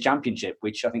win the British Championship,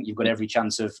 which I think you've got every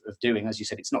chance of doing. As you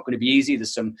said, it's not going to be easy.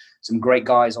 There's some great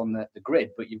guys on the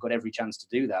grid, but you've got every chance to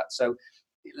do that. So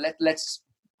let's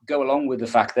go along with the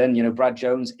fact then, Brad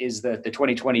Jones is the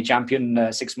 2020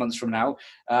 champion 6 months from now.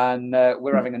 And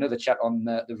we're having another chat on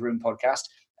the Vroom podcast.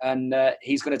 And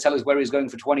he's going to tell us where he's going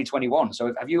for 2021.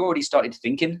 So have you already started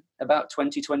thinking about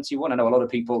 2021? I know a lot of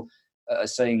people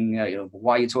saying,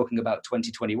 why are you talking about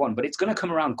 2021? But it's going to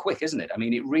come around quick, isn't it? I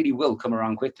mean, it really will come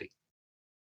around quickly.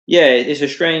 Yeah, it's a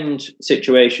strange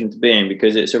situation to be in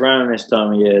because it's around this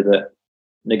time of year that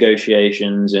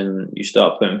negotiations and you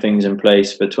start putting things in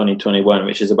place for 2021,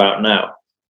 which is about now.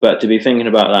 But to be thinking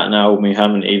about that now when we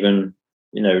haven't even,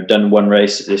 done one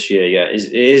race this year yet,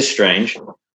 it is strange.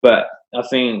 But I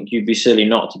think you'd be silly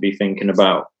not to be thinking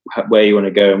about where you want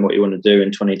to go and what you want to do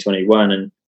in 2021. And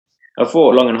I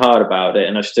thought long and hard about it,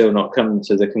 and I've still not come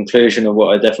to the conclusion of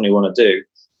what I definitely want to do.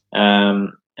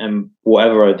 And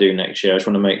whatever I do next year, I just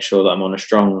want to make sure that I'm on a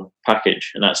strong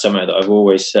package, and that's something that I've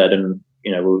always said, and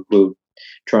we'll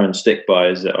try and stick by,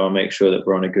 is that I'll make sure that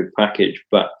we're on a good package.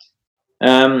 But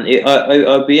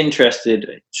I'd be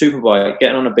interested. Superbike,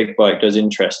 getting on a big bike does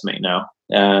interest me now.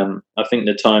 I think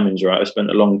the timing's right. I spent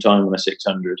a long time on a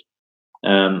 600,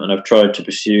 and I've tried to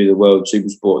pursue the world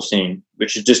supersport scene,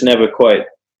 which is just never quite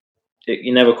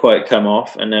come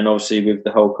off. And then obviously with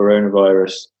the whole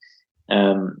coronavirus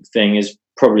thing, is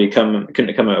probably couldn't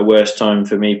have come at a worse time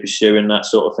for me pursuing that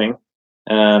sort of thing,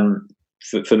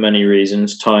 for many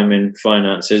reasons, timing,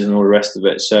 finances, and all the rest of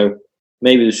it. So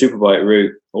maybe the superbike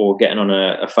route or getting on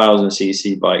a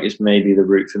 1000cc bike is maybe the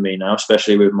route for me now,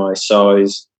 especially with my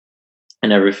size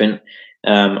and everything.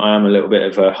 I am a little bit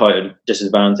of a height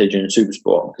disadvantage in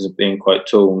supersport because of being quite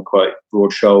tall and quite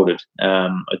broad-shouldered. I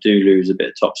do lose a bit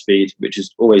of top speed, which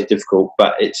is always difficult,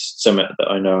 but it's something that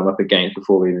I know I'm up against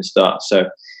before we even start. So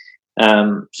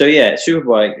yeah,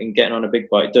 superbike and getting on a big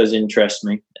bike does interest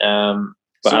me.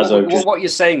 But so what you're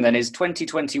saying then is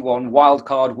 2021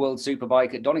 wildcard World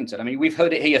Superbike at Donington. I mean, we've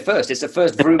heard it here first. It's the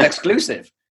first Vroom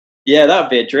exclusive. Yeah, that'd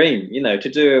be a dream. To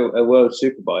do a World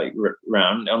Superbike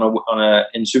round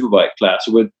in Superbike class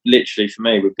would literally, for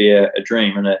me, would be a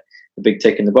dream and a big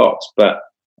tick in the box. But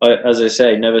as I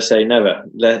say never.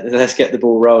 Let's get the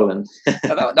ball rolling.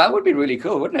 That would be really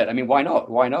cool, wouldn't it? I mean, why not?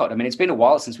 I mean, it's been a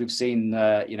while since we've seen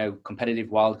competitive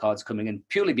wildcards coming in,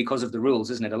 purely because of the rules,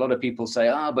 isn't it? A lot of people say,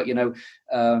 but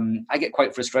I get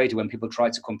quite frustrated when people try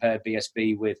to compare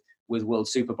BSB with World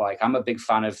Superbike. I'm a big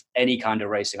fan of any kind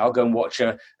of racing. I'll go and watch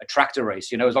a tractor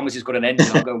race, as long as it's got an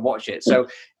engine, I'll go and watch it. So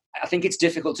I think it's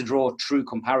difficult to draw true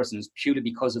comparisons purely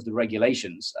because of the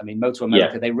regulations. I mean, Moto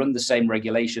America, they run the same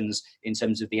regulations in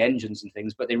terms of the engines and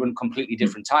things, but they run completely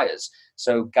different tyres.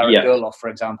 So Garrett Gerloff, for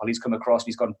example, he's come across and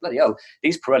he's gone, bloody hell,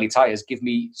 these Pirelli tyres give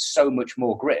me so much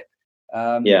more grip.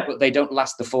 But they don't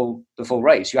last the full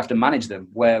race. You have to manage them.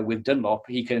 Where with Dunlop,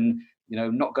 he can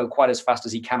not go quite as fast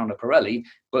as he can on a Pirelli,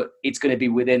 but it's going to be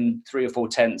within 3 or 4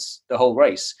 tenths the whole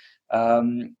race.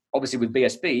 Obviously with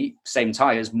BSB, same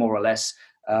tyres more or less,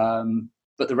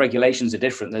 but the regulations are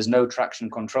different. There's no traction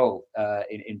control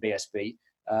in BSB,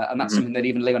 and that's something that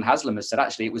even Leon Haslam has said.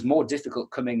 Actually, it was more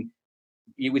difficult coming.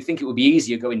 You would think it would be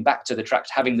easier going back to the track,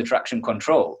 having the traction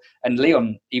control. And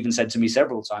Leon even said to me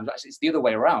several times, actually, it's the other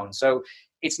way around. So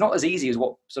it's not as easy as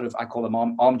what sort of I call them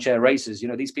armchair racers.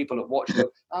 These people that watch go,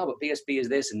 but BSB is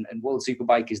this and World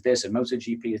Superbike is this and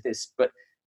MotoGP is this. But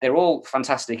they're all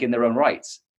fantastic in their own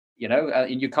rights,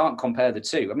 and you can't compare the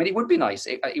two. I mean, it would be nice.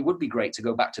 It would be great to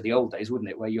go back to the old days, wouldn't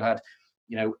it? Where you had,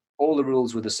 all the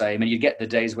rules were the same, and you'd get the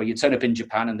days where you'd turn up in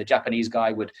Japan and the Japanese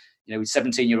guy would,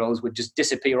 17-year-olds would just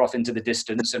disappear off into the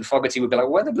distance, and Fogarty would be like,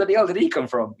 where the bloody hell did he come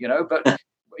from? But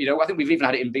I think we've even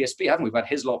had it in BSB, haven't we? We've had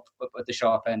Hislop up at the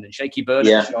sharp end and Shaky Bird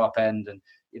at the sharp end, and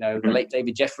the late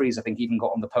David Jeffries, I think, even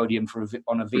got on the podium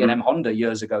on a V&M Honda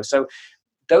years ago. So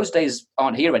those days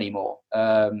aren't here anymore,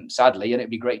 sadly, and it'd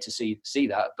be great to see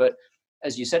that. But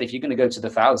as you said, if you're going to go to the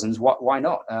thousands, why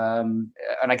not? And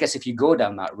I guess if you go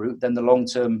down that route, then the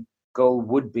long-term goal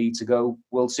would be to go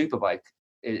World Superbike.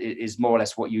 Is more or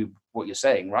less what you're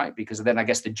saying, right? Because then I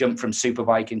guess the jump from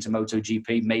Superbike into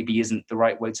MotoGP maybe isn't the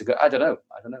right way to go. I don't know.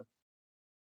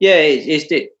 Yeah,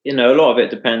 a lot of it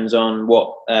depends on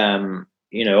what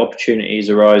opportunities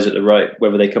arise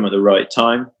whether they come at the right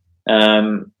time.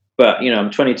 But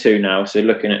I'm 22 now, so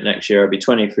looking at next year, I'll be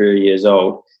 23 years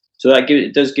old. So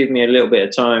it does give me a little bit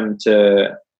of time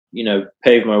to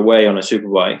pave my way on a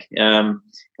superbike. And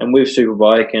with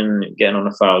superbike and getting on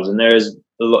 1,000, there is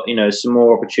a lot, some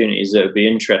more opportunities that would be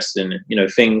interesting.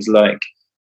 Things like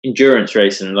endurance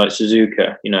racing, like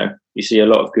Suzuka. You see a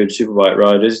lot of good superbike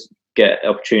riders get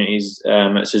opportunities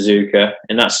at Suzuka,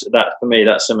 and that for me,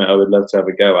 that's something I would love to have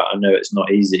a go at. I know it's not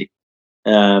easy,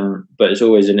 but it's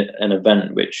always an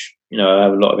event which I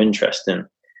have a lot of interest in.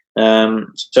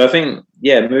 So I think,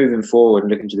 moving forward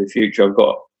and looking to the future, I've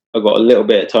got a little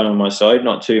bit of time on my side,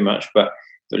 not too much, but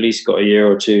at least got a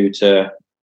year or two to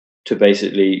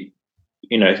basically,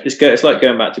 it's like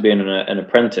going back to being an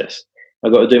apprentice.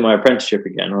 I've got to do my apprenticeship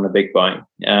again on a big bike.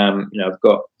 I've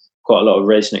got quite a lot of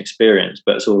racing experience,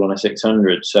 but it's all on a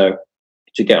 600. So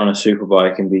to get on a super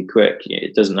bike and be quick,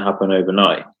 it doesn't happen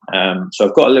overnight. So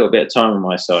I've got a little bit of time on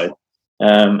my side,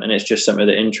 and it's just something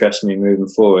that interests me moving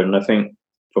forward. And I think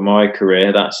for my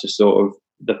career, that's the sort of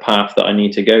the path that I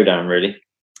need to go down, really.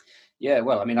 Yeah,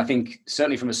 well, I mean, I think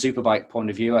certainly from a superbike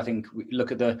point of view, I think we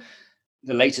look at the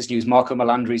latest news. Marco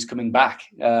Melandri's coming back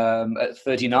at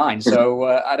 39, so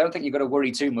I don't think you've got to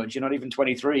worry too much. You're not even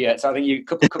 23 yet, so I think you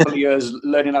couple of years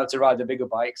learning how to ride the bigger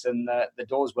bikes, and the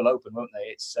doors will open, won't they?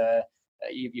 It's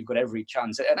you've got every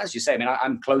chance. And as you say, I mean,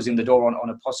 I'm closing the door on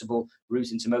a possible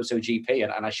route into MotoGP,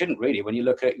 and I shouldn't really. When you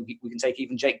look at, we can take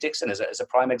even Jake Dixon as a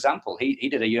prime example. He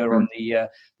did a year on the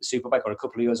superbike, or a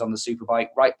couple of years on the superbike,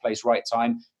 right place, right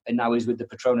time, and now he's with the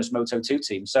Petronas Moto2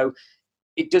 team. So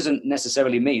it doesn't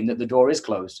necessarily mean that the door is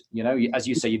closed. As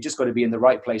you say, you've just got to be in the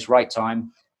right place, right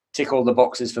time, tick all the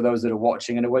boxes for those that are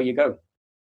watching, and away you go.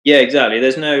 Yeah, exactly.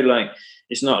 There's no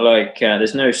it's not like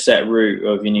there's no set route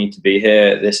of you need to be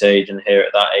here at this age and here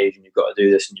at that age, and you've got to do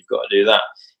this and you've got to do that.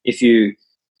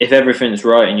 If everything's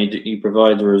right and you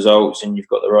provide the results and you've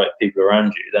got the right people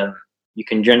around you, then you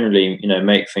can generally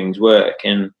make things work.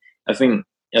 And I think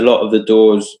a lot of the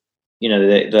doors,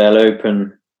 they'll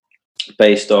open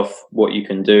based off what you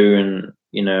can do and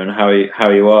and how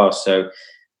you are. So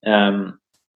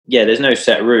there's no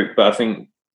set route, but I think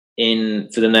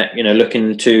for the next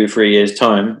looking 2-3 years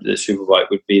time, the superbike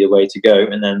would be the way to go,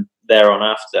 and then thereon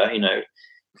after,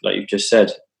 like you've just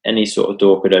said, any sort of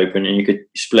door could open and you could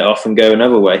split off and go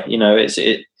another way.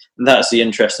 That's the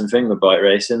interesting thing with bike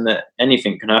racing, that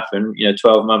anything can happen.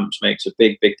 12 months makes a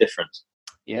big difference.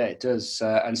 Yeah, it does,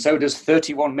 and so does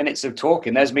 31 minutes of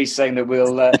talking. There's me saying that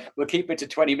we'll keep it to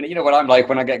 20 minutes. You know what I'm like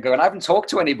when I get going. I haven't talked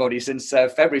to anybody since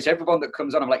February. So everyone that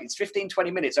comes on, I'm like, it's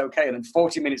 15-20 minutes, okay, and then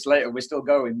 40 minutes later, we're still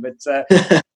going. But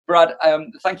Brad,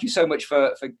 thank you so much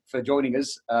for joining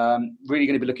us. Really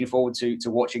going to be looking forward to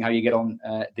watching how you get on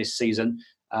this season.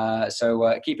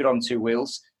 So keep it on two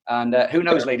wheels. And who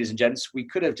knows, ladies and gents, we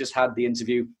could have just had the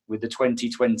interview with the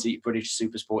 2020 British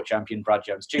Supersport champion, Brad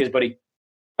Jones. Cheers, buddy.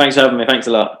 Thanks for having me. Thanks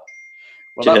a lot.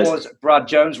 Well, Cheers. That was Brad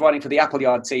Jones riding for the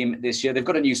Appleyard team this year. They've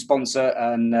got a new sponsor,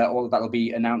 and all of that will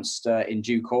be announced in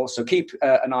due course. So keep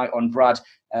an eye on Brad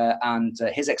and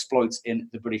his exploits in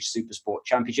the British Supersport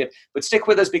Championship. But stick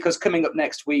with us, because coming up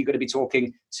next, we're going to be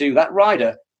talking to that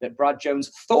rider that Brad Jones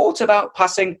thought about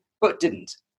passing but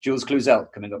didn't. Jules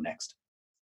Cluzel coming up next.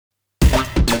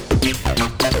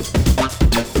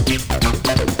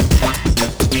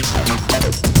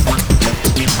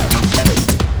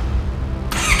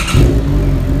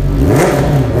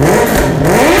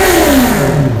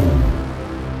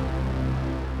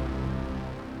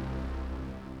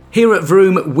 Here at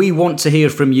Vroom, we want to hear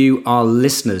from you, our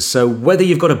listeners. So whether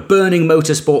you've got a burning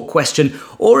motorsport question,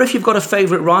 or if you've got a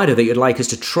favourite rider that you'd like us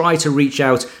to try to reach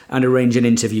out and arrange an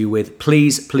interview with,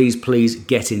 please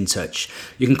get in touch.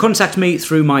 You can contact me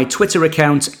through my Twitter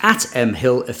account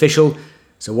 @mhillofficial.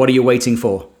 So what are you waiting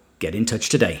for? Get in touch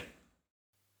today.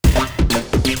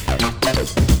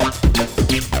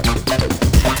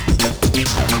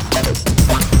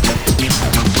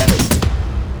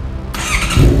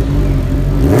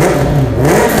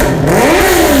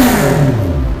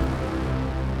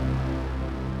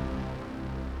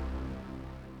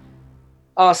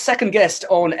 Our second guest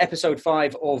on episode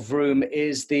 5 of Vroom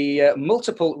is the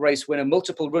multiple race winner,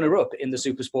 multiple runner-up in the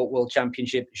Supersport World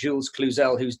Championship, Jules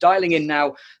Cluzel, who's dialing in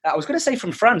now. I was going to say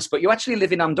from France, but you actually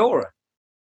live in Andorra.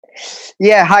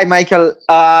 Yeah, hi, Michael.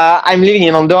 I'm living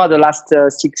in Andorra the last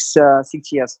 6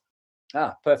 years.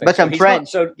 Ah, perfect. But I'm French.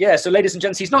 So ladies and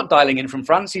gents, he's not dialing in from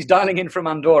France. He's dialing in from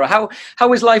Andorra.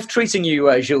 How is life treating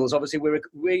you, Jules? Obviously,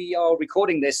 we are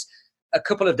recording this a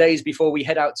couple of days before we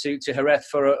head out to Jerez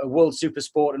for a World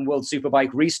Supersport and World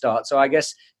Superbike restart. So I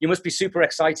guess you must be super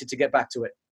excited to get back to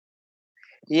it.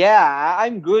 Yeah,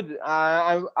 I'm good.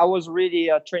 I was really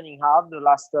training hard the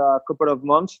last couple of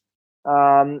months.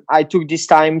 I took these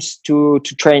times to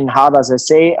train hard, as I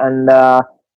say, and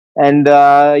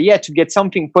to get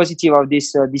something positive of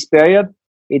this period.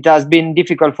 It has been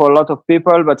difficult for a lot of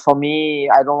people, but for me,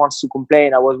 I don't want to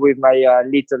complain. I was with my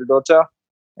little daughter,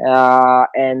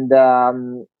 and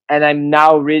I'm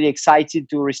now really excited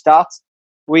to restart.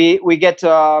 We get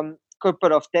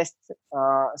couple of tests,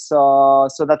 so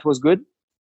that was good.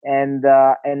 And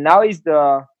now is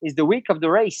the week of the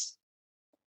race.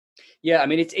 Yeah, I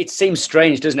mean, it seems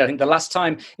strange, doesn't it? I think the last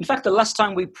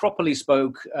time we properly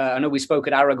spoke, I know we spoke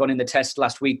at Aragon in the test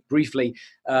last week briefly,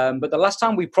 but the last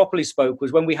time we properly spoke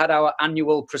was when we had our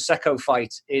annual Prosecco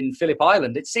fight in Phillip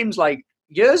Island. It seems like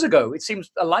years ago. It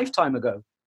seems a lifetime ago.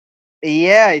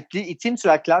 Yeah, it seems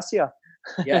like last year.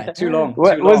 Yeah, too long.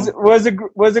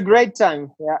 Was a great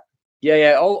time. Yeah.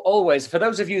 Yeah, always. For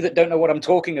those of you that don't know what I'm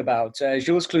talking about,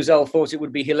 Jules Cluzel thought it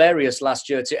would be hilarious last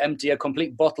year to empty a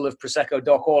complete bottle of Prosecco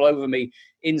Doc all over me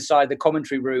inside the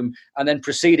commentary room, and then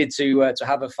proceeded to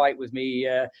have a fight with me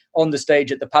on the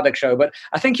stage at the Paddock Show. But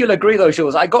I think you'll agree, though,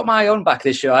 Jules, I got my own back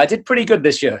this year. I did pretty good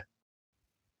this year.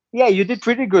 Yeah, you did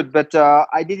pretty good, but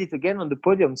I did it again on the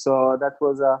podium, so that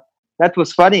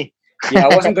was funny. Yeah,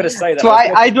 I wasn't going to say that.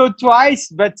 I do twice,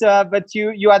 but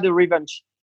you had a revenge.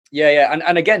 Yeah.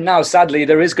 And again, now, sadly,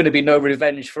 there is going to be no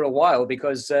revenge for a while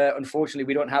because, unfortunately,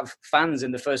 we don't have fans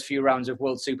in the first few rounds of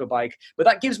World Superbike. But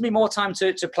that gives me more time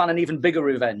to plan an even bigger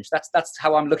revenge. That's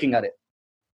how I'm looking at it.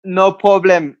 No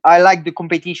problem. I like the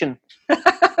competition.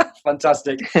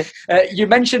 Fantastic. You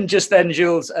mentioned just then,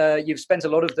 Jules, you've spent a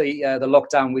lot of the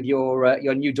lockdown with your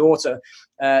new daughter.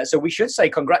 So we should say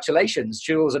congratulations,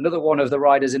 Jules, another one of the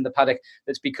riders in the paddock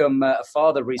that's become a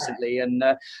father recently. And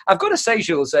I've got to say,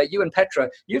 Jules, you and Petra,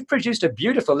 you've produced a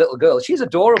beautiful little girl. She's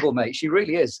adorable, mate. She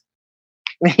really is.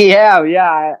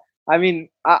 Yeah. I mean,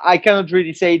 I cannot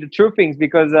really say the true things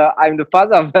because I'm the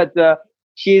father, but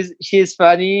she's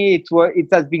funny. It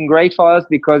has been great for us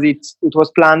because it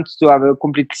was planned to have a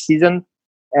complete season,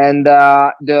 and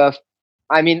I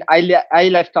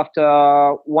left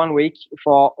after 1 week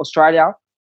for Australia,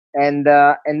 and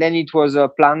then it was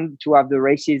planned to have the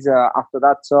races after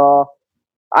that. So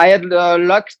I had the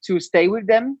luck to stay with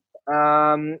them.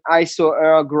 I saw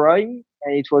her growing,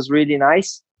 and it was really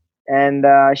nice. And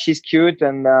she's cute,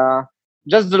 and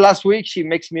just the last week she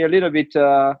makes me a little bit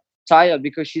tired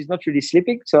because she's not really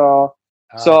sleeping. So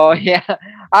yeah,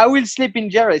 I will sleep in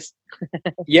Jerez.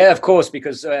 Yeah, of course,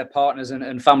 because partners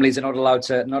and families are not allowed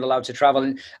to travel.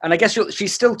 And I guess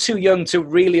she's still too young to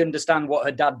really understand what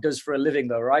her dad does for a living,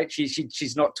 though, right?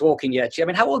 She's not talking yet. I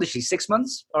mean, how old is she? 6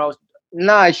 months?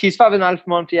 No, she's 5.5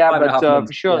 months. Yeah, but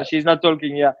for sure, yeah. She's not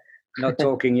talking. Yeah. Not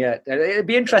talking yet. It'd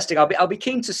be interesting. I'll be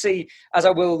keen to see, as I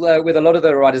will with a lot of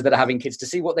the riders that are having kids, to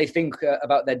see what they think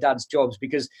about their dad's jobs.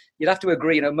 Because you'd have to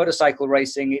agree, motorcycle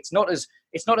racing, it's not as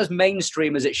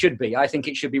mainstream as it should be. I think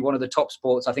it should be one of the top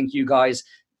sports. I think you guys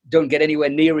don't get anywhere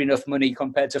near enough money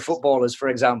compared to footballers, for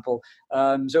example.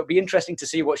 So it'd be interesting to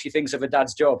see what she thinks of her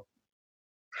dad's job.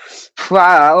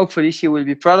 Wow, hopefully she will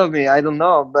be proud of me. I don't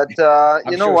know, but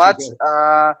you know what?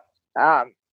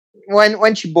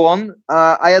 When she born,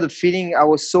 I had a feeling I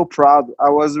was so proud. I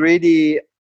was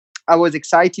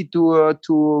excited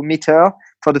to meet her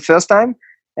for the first time,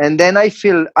 and then I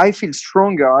feel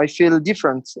stronger. I feel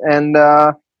different, and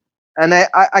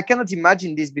I cannot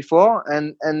imagine this before.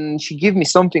 And she gave me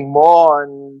something more,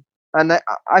 and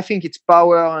I think it's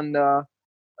power and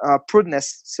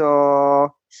prudence. So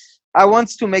I want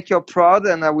to make her proud,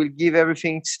 and I will give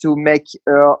everything to make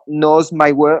her knows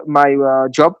my work, my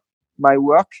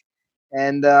work,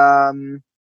 and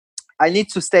I need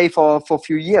to stay for a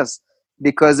few years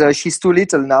because she's too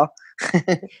little now.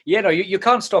 Yeah, no, you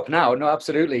can't stop now. No,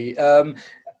 absolutely.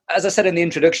 As I said in the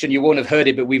introduction, you won't have heard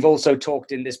it, but we've also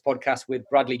talked in this podcast with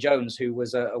Bradley Jones, who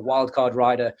was a wildcard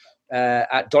rider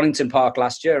at Donington Park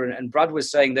last year. And Brad was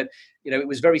saying that, it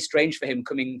was very strange for him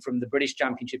coming from the British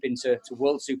Championship into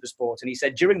World Supersport. And he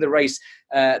said during the race,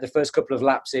 the first couple of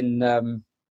laps in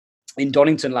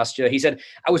Donington last year, he said,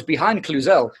 I was behind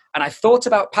Cluzel and I thought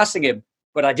about passing him,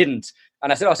 but I didn't.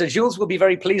 And I said, Jules will be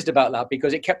very pleased about that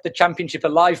because it kept the championship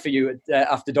alive for you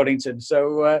after Donington.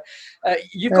 So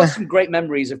you've got some great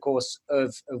memories, of course,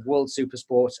 of World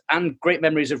Supersport and great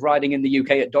memories of riding in the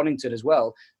UK at Donington as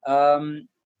well.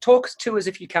 Talk to us,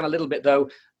 if you can, a little bit, though,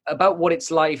 about what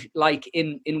it's like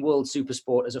in World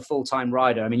Supersport as a full-time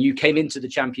rider. I mean, you came into the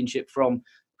championship from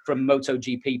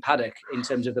MotoGP paddock in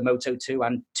terms of the Moto2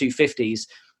 and 250s.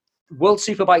 World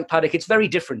Superbike paddock, it's very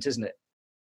different, isn't it?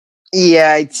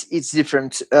 Yeah, it's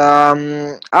different.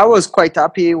 I was quite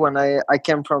happy when I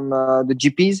came from the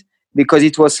GPs because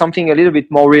it was something a little bit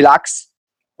more relaxed,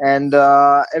 and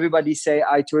everybody say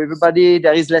hi to everybody.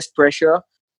 There is less pressure,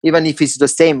 even if it's the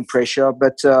same pressure,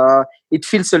 but it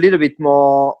feels a little bit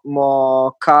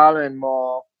more calm and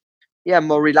more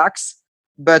relaxed.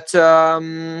 But I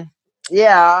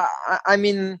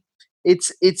mean,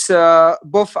 it's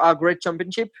both are great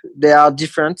championship. They are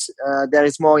different. There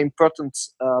is more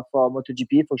importance for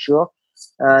MotoGP for sure.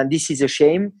 This is a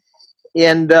shame,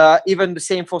 and even the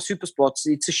same for Supersports.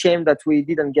 It's a shame that we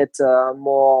didn't get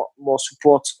more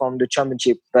support from the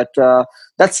championship, but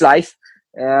that's life.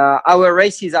 Our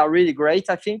races are really great,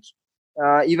 I think,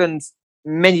 even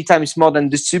many times more than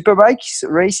the Superbikes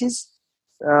races.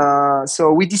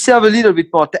 So we deserve a little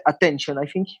bit more attention, I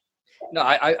think. No,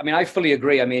 I mean, I fully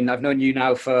agree. I mean, I've known you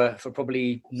now for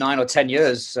probably 9 or 10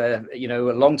 years, a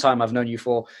long time I've known you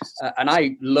for. And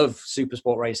I love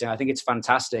Supersport racing. I think it's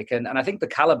fantastic. And I think the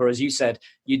caliber, as you said,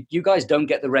 you guys don't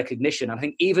get the recognition. I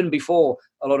think even before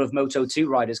a lot of Moto2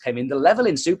 riders came in, the level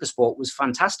in Supersport was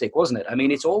fantastic, wasn't it? I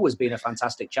mean, it's always been a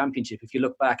fantastic championship. If you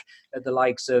look back at the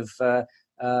likes of...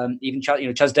 even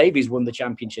Chaz Davies won the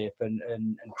championship, and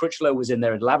Crutchlow was in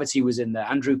there, and Laverty was in there,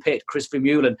 Andrew Pitt, Chris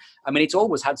Vermeulen. I mean, it's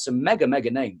always had some mega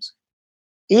names.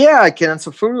 Yeah, Kenan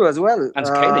Sofuoglu as well. And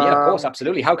Kenan, yeah, of course,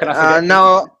 absolutely. How can I forget?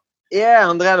 Now, yeah,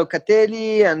 Andrea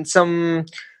Locatelli and some.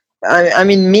 I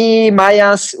mean, me,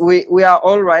 Mayas, we are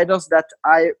all riders that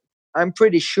I'm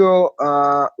pretty sure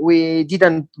we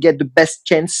didn't get the best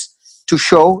chance to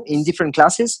show in different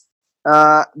classes.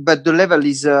 But the level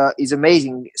is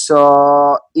amazing.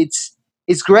 So it's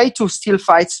great to still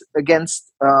fight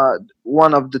against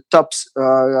one of the top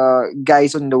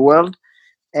guys in the world,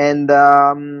 and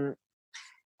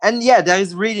yeah, there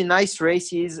is really nice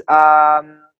races.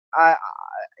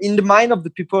 In the mind of the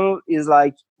people is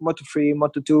like Moto3,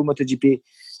 Moto2, MotoGP.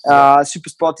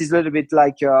 Supersport is a little bit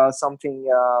like something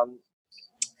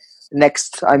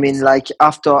next. I mean, like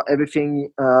after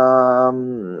everything,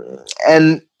 and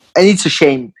it's a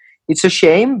shame. It's a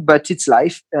shame, but it's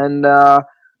life. And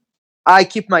I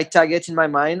keep my target in my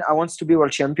mind. I want to be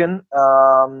world champion.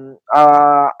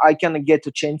 I can get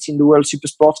a chance in the World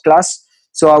Supersport class,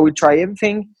 so I will try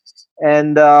everything.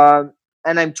 And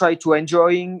I'm trying to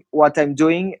enjoying what I'm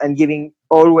doing and giving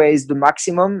always the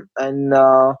maximum. And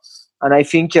I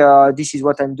think this is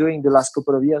what I'm doing the last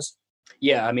couple of years.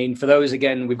 Yeah, I mean, for those,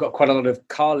 again, we've got quite a lot of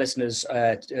car listeners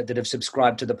that have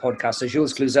subscribed to the podcast. So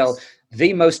Jules Cluzel,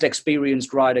 the most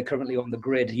experienced rider currently on the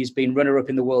grid. He's been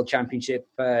runner-up in the World Championship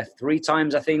 3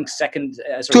 times, I think.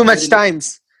 Too much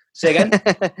times. Say again?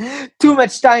 Too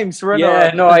much times.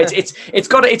 Yeah, no, it's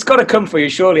got to come for you,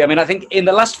 surely. I mean, I think in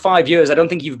the last 5 years, I don't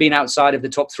think you've been outside of the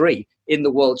top 3 in the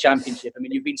World Championship. I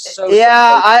mean, you've been so...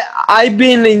 Yeah, I've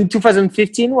been in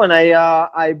 2015 when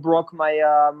I broke my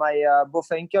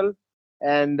both ankle.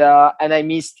 And I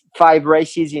missed 5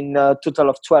 races in a total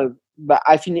of 12, but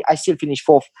I still finished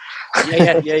 4th.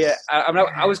 Yeah.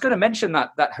 I was going to mention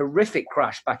that horrific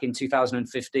crash back in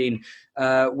 2015,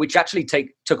 which actually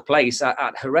took place at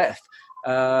Jerez,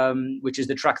 which is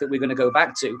the track that we're going to go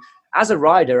back to. As a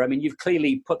rider, I mean, you've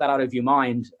clearly put that out of your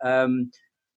mind.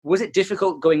 Was it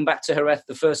difficult going back to Jerez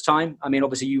the first time? I mean,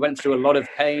 obviously you went through a lot of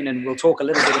pain, and we'll talk a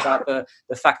little bit about the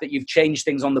fact that you've changed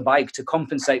things on the bike to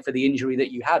compensate for the injury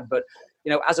that you had. But,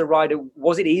 as a rider,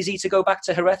 was it easy to go back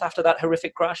to Jerez after that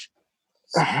horrific crash?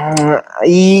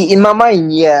 In my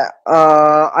mind, yeah.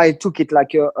 I took it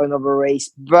like another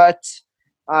race, but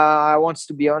I want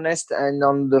to be honest. And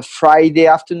on the Friday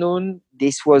afternoon,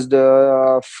 this was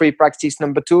the free practice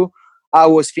number 2. I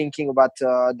was thinking about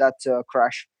that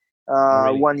crash.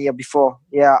 Really? 1 year before.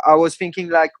 Yeah, I was thinking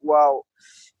like, wow,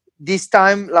 this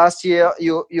time last year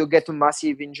you get a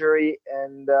massive injury,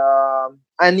 and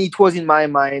it was in my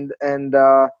mind, and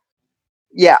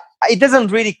yeah, it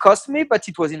doesn't really cost me, but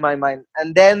it was in my mind.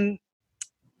 And then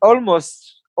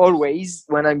almost always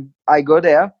when I go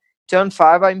there, turn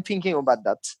 5, I'm thinking about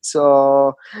that.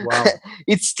 So wow.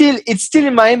 it's still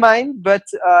in my mind, but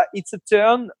it's a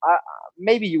turn.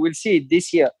 Maybe you will see it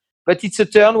this year. But it's a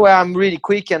turn where I'm really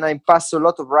quick and I pass a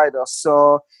lot of riders,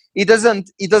 so it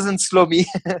doesn't slow me.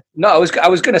 No, I was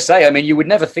going to say. I mean, you would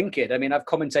never think it. I mean, I've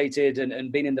commentated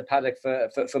and been in the paddock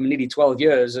for nearly 12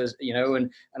 years, and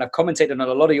I've commentated on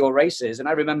a lot of your races. And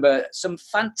I remember some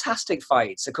fantastic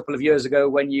fights a couple of years ago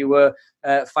when you were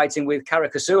fighting with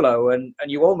Caricasulo, and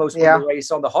you almost won the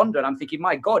race on the Honda. And I'm thinking,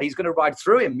 my God, he's going to ride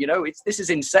through him. This is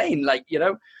insane.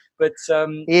 But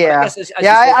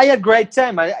I had a great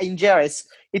time in Jerez.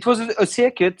 It was a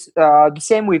circuit, the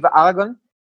same with Aragon.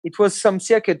 it was some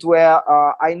circuit where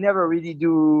I never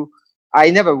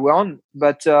won,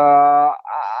 but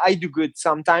I do good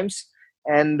sometimes.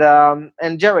 And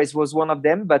Jerez was one of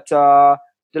them. But the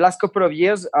last couple of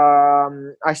years,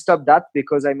 I stopped that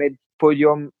because I made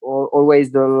podium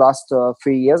always the last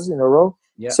 3 years in a row.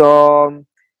 Yeah. So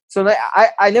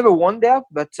I never won there,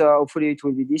 but hopefully it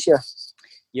will be this year.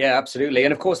 Yeah, absolutely.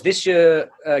 And of course, this year,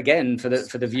 again, for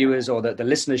the viewers or the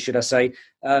listeners, should I say,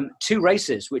 2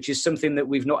 races, which is something that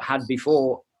we've not had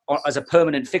before as a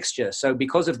permanent fixture. So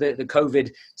because of the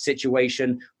COVID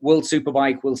situation, World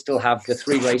Superbike will still have the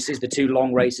 3 races, the 2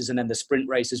 long races, and then the sprint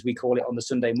races, we call it, on the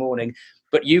Sunday morning.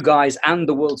 But you guys and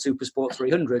the World Supersport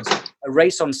 300s, a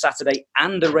race on Saturday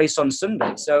and a race on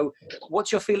Sunday. So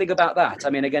what's your feeling about that? I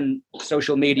mean, again,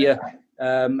 social media,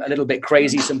 a little bit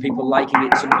crazy, some people liking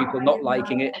it, some people not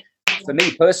liking it. For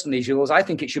me personally, Jules, I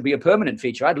think it should be a permanent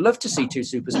feature. I'd love to see 2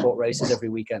 Supersport races every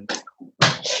weekend.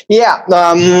 Yeah,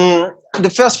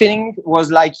 the first feeling was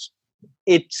like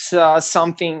it's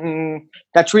something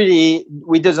that really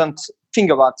we doesn't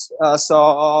think about.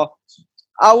 So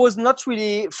I was not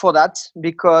really for that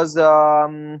because I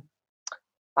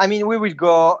mean we will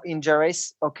go in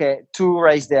Jerez, okay, 2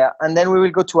 race there, and then we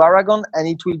will go to Aragon, and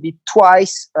it will be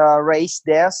twice race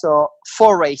there, so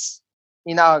 4 race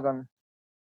in Aragon.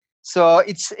 So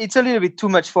it's a little bit too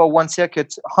much for one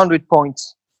circuit, 100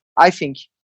 points, I think.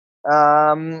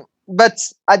 But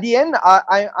at the end,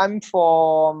 I'm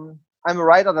a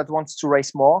rider that wants to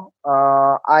race more.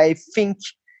 I think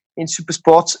in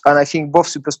Supersport, and I think both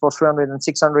Supersport 300 and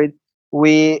 600,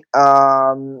 we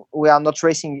are not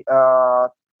racing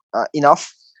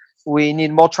enough. We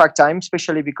need more track time,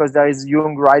 especially because there is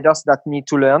young riders that need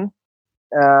to learn.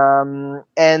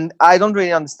 And I don't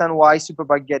really understand why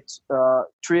Superbike gets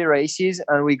 3 races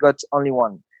and we got only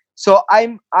 1. So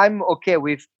I'm okay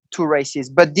with 2 races,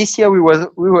 but this year we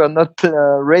were not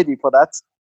ready for that,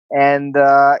 and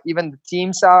even the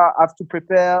teams have to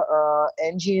prepare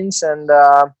engines and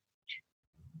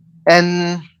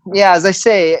yeah, as I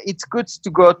say, it's good to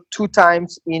go 2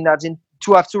 times in Argentina,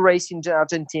 to have 2 races in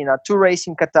Argentina, 2 races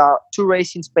in Qatar, 2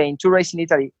 races in Spain, 2 races in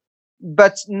Italy,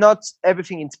 but not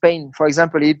everything in Spain. For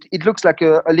example, it looks like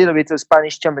a little bit of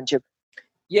Spanish championship.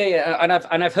 Yeah,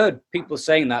 and I've heard people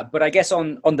saying that, but I guess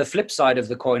on the flip side of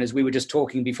the coin, as we were just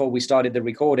talking before we started the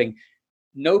recording,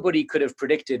 nobody could have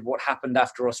predicted what happened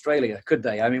after Australia, could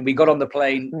they? I mean, we got on the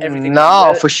plane, everything.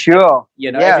 For sure.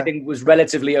 You know, everything was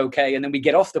relatively okay, and then we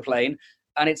get off the plane,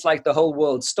 and it's like the whole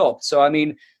world stopped. So, I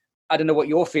mean, I don't know what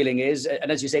your feeling is,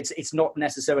 and as you say, it's not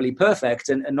necessarily perfect,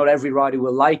 and not every rider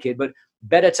will like it, but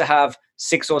better to have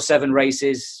 6 or 7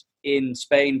 races in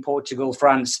Spain, Portugal,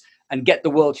 France, and get the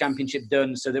World Championship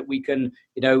done so that we can,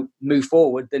 move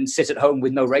forward than sit at home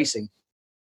with no racing.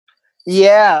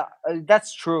 Yeah,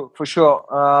 that's true for sure.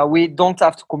 We don't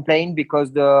have to complain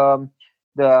because the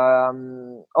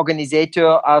organizer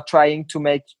are trying to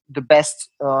make the best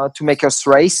to make us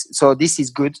race. So this is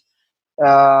good,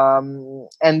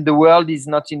 and the world is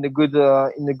not in the good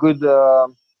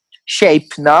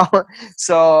shape now.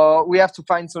 So we have to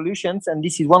find solutions, and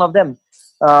this is one of them.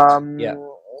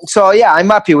 So yeah, I'm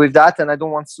happy with that, and I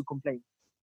don't want to complain.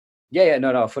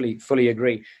 No, fully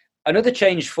agree. Another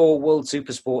change for World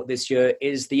Supersport this year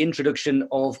is the introduction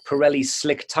of Pirelli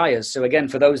slick tyres. So again,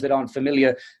 for those that aren't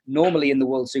familiar, normally in the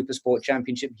World Supersport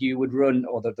Championship, you would run,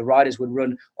 or the riders would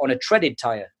run on a treaded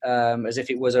tyre, as if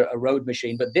it was a road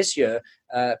machine. But this year,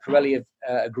 Pirelli have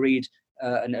agreed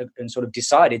and sort of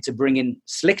decided to bring in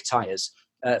slick tyres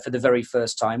for the very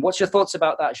first time. What's your thoughts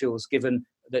about that, Jules, given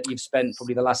that you've spent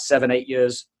probably the last 7-8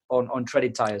 years on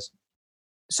treaded tyres?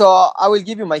 So I will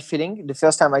give you my feeling. The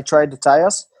first time I tried the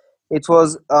tyres, it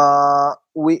was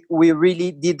we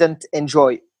really didn't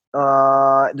enjoy.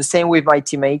 The same with my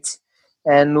teammates,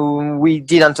 and we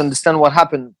didn't understand what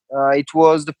happened. It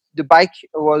was the bike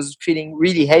was feeling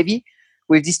really heavy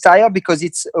with this tire because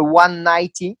it's a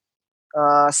 190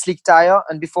 slick tire,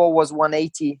 and before was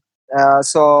 180.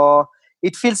 So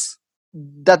it feels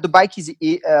that the bike is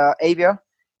heavier,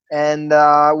 and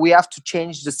we have to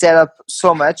change the setup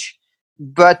so much.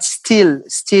 But still,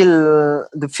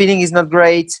 the feeling is not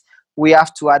great. We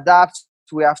have to adapt.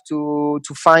 We have to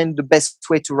find the best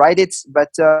way to ride it. But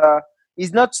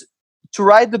it's not to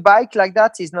ride the bike like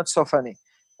that is not so funny.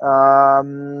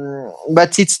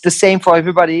 But it's the same for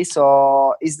everybody.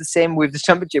 So it's the same with the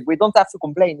championship. We don't have to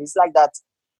complain. It's like that.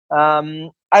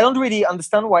 I don't really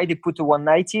understand why they put a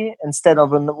 190 instead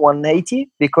of a 180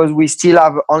 because we still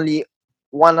have only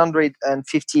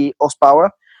 150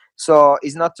 horsepower. So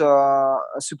it's not a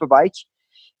super bike.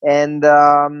 And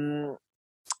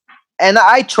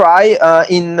I try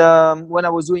when I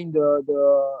was doing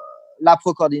lap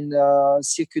record in the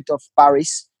circuit of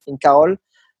Paris in Carol.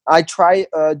 I try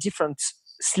a different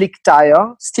slick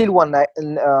tire, still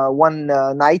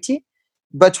 190,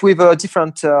 but with a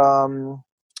different.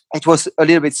 It was a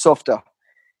little bit softer,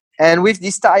 and with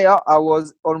this tire, I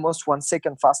was almost 1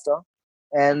 second faster,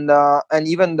 and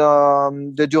even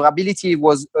the durability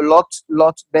was a lot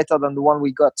better than the one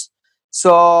we got.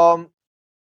 So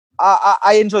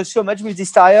I enjoy so much with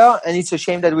this tire, and it's a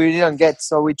shame that we didn't get.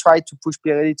 So we tried to push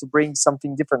Pirelli to bring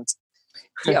something different.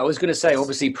 Yeah, I was going to say,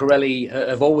 obviously, Pirelli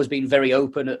have always been very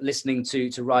open at listening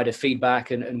to rider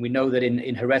feedback. And we know that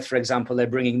in Jerez, for example, they're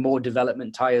bringing more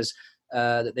development tyres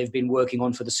that they've been working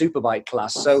on for the Superbike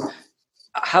class. So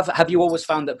have you always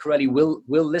found that Pirelli will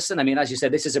listen? I mean, as you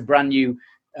said, this is a brand new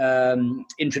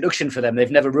introduction for them.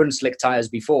 They've never run slick tyres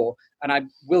before. And I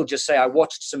will just say I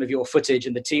watched some of your footage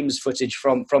and the team's footage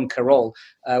from Carol,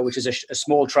 which is a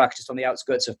small track just on the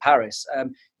outskirts of Paris.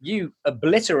 You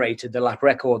obliterated the lap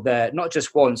record there, not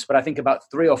just once, but I think about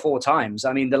 3 or 4 times.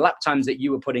 I mean, the lap times that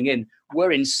you were putting in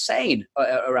were insane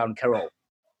around Carol.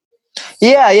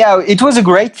 Yeah, it was a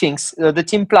great thing. The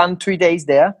team planned 3 days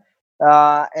there,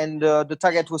 and the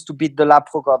target was to beat the lap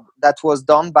record that was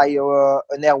done by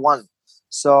an Air 1.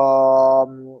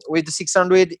 So with the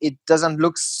 600, it doesn't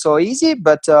look so easy,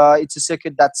 but it's a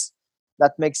circuit that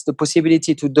makes the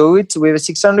possibility to do it with a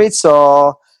 600.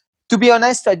 So to be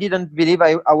honest, I didn't believe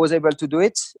I was able to do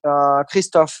it.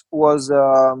 Christophe was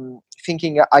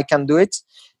thinking I can do it.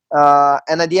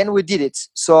 And at the end, we did it.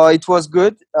 So it was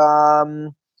good.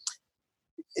 The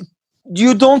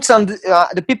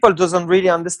people doesn't really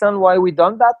understand why we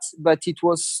done that, but it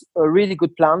was a really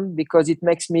good plan because it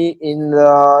makes me in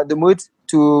the mood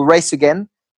to race again.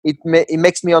 It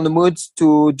makes me on the mood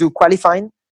to do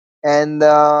qualifying, and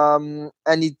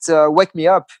it wake me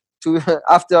up to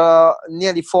after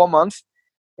nearly 4 months.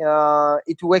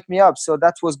 It wake me up, so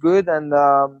that was good, and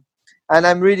I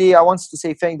want to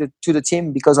say thank to the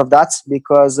team because of that,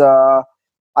 because I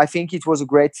think it was a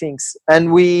great thing,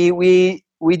 and we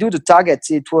do the target.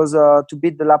 It was to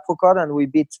beat the lap record, and we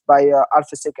beat by half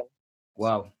a second.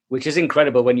 Wow, which is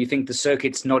incredible when you think the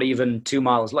circuit's not even 2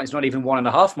 miles long. It's not even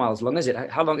 1.5 miles long, is it?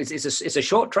 How long? It's a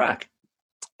short track.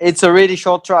 It's a really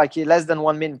short track, less than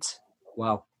 1 minute.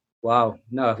 Wow. No,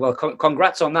 well,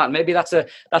 congrats on that. Maybe that's a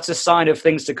sign of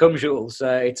things to come, Jules.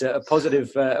 It's a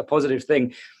positive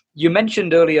thing. You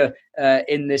mentioned earlier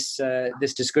in this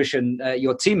discussion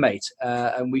your teammate,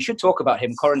 and we should talk about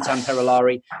him, Corentin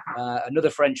Perellari, another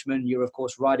Frenchman. You're, of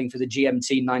course, riding for the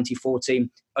GMT 94 team,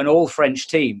 an all-French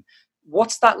team.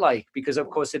 What's that like? Because, of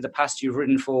course, in the past, you've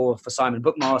ridden for Simon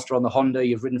Buckmaster on the Honda.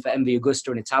 You've ridden for MV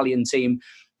Agusta, an Italian team.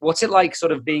 What's it like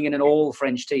sort of being in an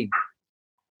all-French team?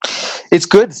 It's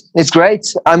good. It's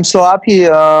great. I'm so happy.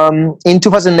 In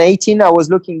 2018, I was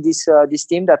looking this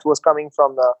team that was coming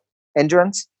from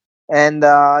Endurance. And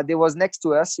they was next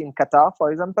to us in Qatar,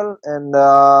 for example, and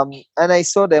I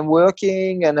saw them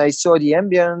working, and I saw the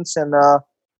ambience, and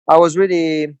I was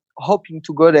really hoping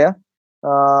to go there.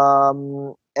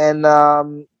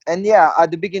 And yeah,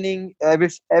 at the beginning,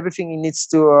 everything needs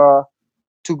to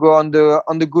go on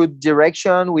the good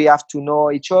direction. We have to know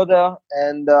each other,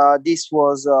 and this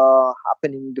was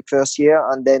happening the first year,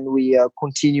 and then we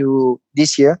continue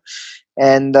this year,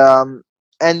 and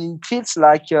it feels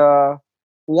like.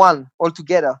 One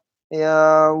altogether. We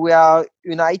are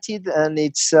united, and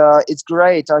it's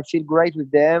great. I feel great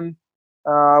with them.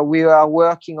 We are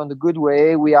working on the good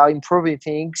way. We are improving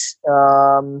things.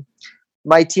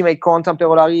 My teammate Corentin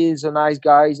Perellari is a nice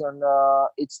guy, and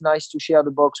it's nice to share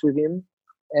the box with him.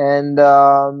 And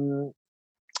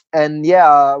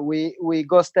yeah, we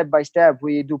go step by step.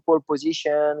 We do pole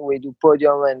position, we do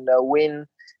podium, and win.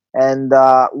 And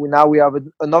now we have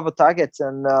another target,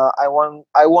 and I want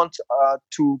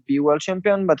to be world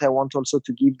champion, but I want also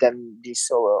to give them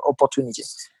this opportunity.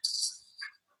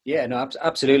 Yeah, no,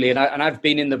 absolutely. And I've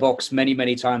been in the box many,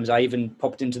 many times. I even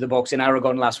popped into the box in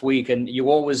Aragon last week, and you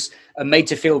always are made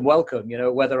to feel welcome,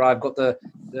 whether I've got the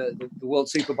World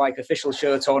Superbike official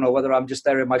shirt on or whether I'm just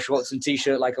there in my shorts and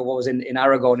T-shirt like I was in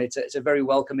Aragon. It's a very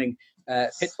welcoming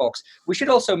pit box. We should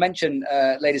also mention,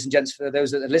 ladies and gents, for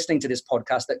those that are listening to this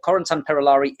podcast, that Corentin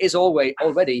Perellari is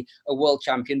already a world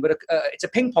champion, but it's a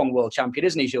ping pong world champion,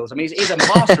 isn't he, Jules? I mean, he's a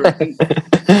master of ping pong.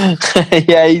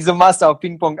 Yeah, he's a master of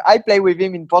ping pong. I play with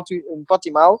him in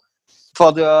Portimao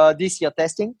for this year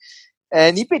testing,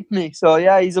 and he beat me. So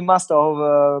yeah, he's a master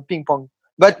of ping pong.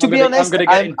 But to be honest,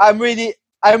 I'm really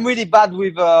bad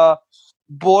with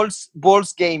balls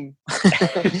game.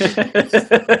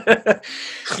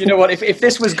 You know what? If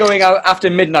this was going out after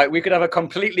midnight, we could have a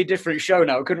completely different show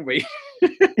now, couldn't we?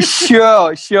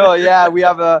 Sure. Yeah, we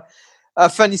have a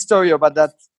funny story about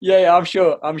that. Yeah, I'm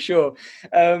sure.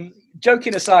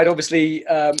 Joking aside, obviously,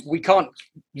 we can't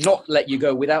not let you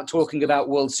go without talking about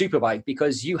World Superbike,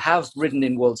 because you have ridden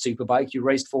in World Superbike. You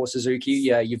raced for Suzuki.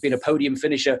 Yeah, you've been a podium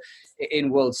finisher in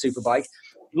World Superbike.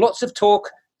 Lots of talk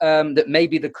that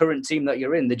maybe the current team that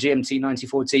you're in, the GMT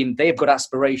 94 team, they've got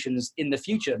aspirations in the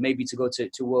future maybe to go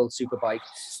to World Superbike.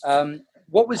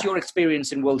 What was your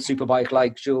experience in World Superbike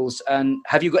like, Jules? And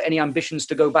have you got any ambitions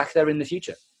to go back there in the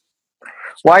future?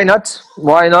 Why not?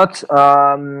 Why not?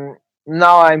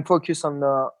 Now I'm focused on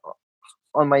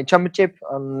my championship,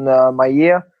 on my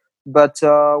year. But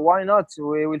why not?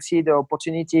 We will see the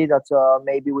opportunity that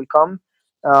maybe will come.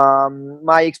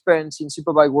 My experience in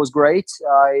Superbike was great.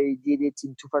 I did it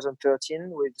in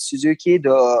 2013 with Suzuki,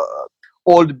 the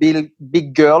old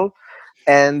big girl,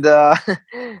 and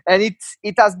and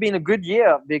it has been a good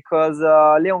year because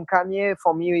Leon Camier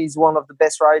for me is one of the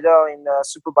best rider in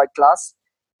Superbike class.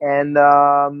 And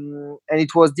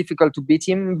it was difficult to beat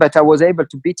him, but I was able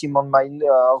to beat him on my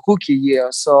rookie year.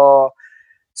 So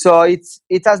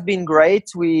it has been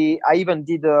great. I even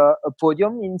did a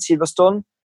podium in Silverstone,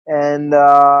 and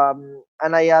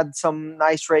I had some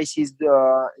nice races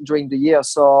during the year.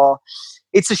 So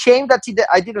it's a shame that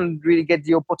I didn't really get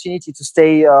the opportunity to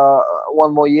stay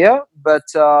one more year, but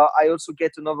I also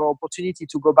get another opportunity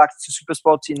to go back to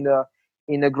Supersport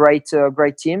in a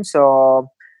great team. So.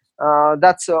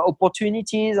 That's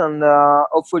opportunities, and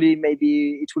hopefully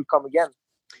maybe it will come again.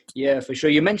 Yeah, for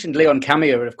sure. You mentioned Leon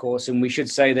Camier, of course, and we should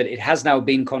say that it has now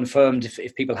been confirmed,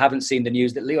 if people haven't seen the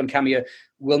news, that Leon Camier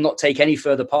will not take any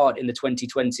further part in the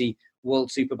 2020 World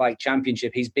Superbike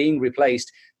Championship. He's being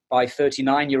replaced by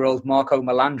 39-year-old Marco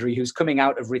Melandri, who's coming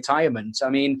out of retirement. I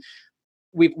mean,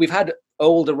 we've had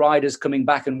older riders coming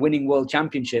back and winning world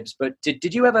championships, but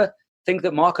did you ever think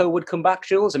that Marco would come back,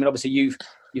 Jules? I mean, obviously you've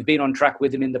been on track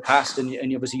with him in the past, and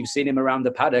obviously you've seen him around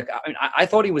the paddock. I mean, I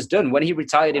thought he was done when he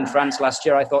retired in France last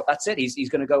year. I thought that's it. He's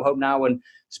going to go home now and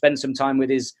spend some time with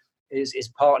his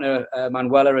partner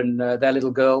Manuela and their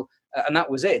little girl, and that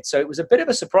was it. So it was a bit of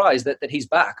a surprise that he's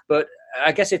back. But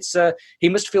I guess it's he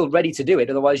must feel ready to do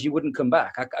it. Otherwise, you wouldn't come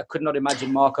back. I could not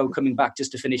imagine Marco coming back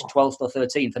just to finish 12th or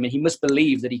 13th. I mean, he must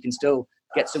believe that he can still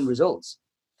get some results.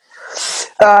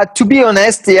 To be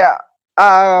honest, yeah.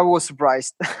 I was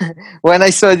surprised when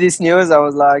I saw this news. I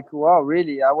was like, "Wow,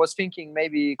 really?" I was thinking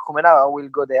maybe Krummenauer will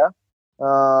go there,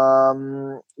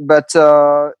 but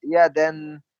yeah.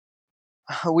 Then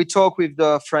we talk with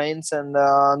the friends, and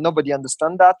nobody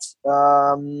understand that.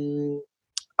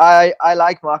 I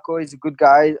like Marco. He's a good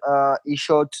guy. He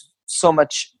showed so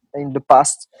much in the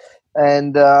past,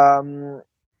 and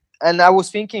I was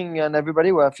thinking, and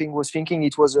everybody was thinking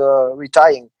it was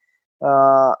retiring.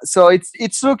 So it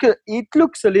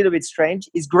looks a little bit strange.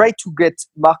 It's great to get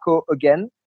Marco again,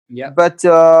 yeah. But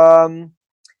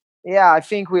yeah, I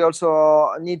think we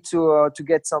also need to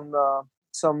get some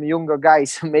younger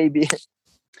guys, maybe.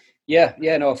 Yeah,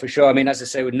 no, for sure. I mean, as I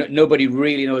say, nobody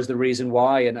really knows the reason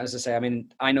why. And as I say, I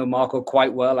mean, I know Marco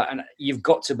quite well, and you've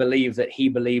got to believe that he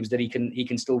believes that he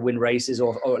can still win races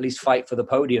or at least fight for the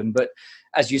podium. But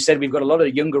as you said, we've got a lot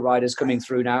of younger riders coming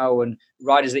through now, and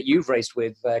riders that you've raced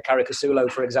with. Caricasulo,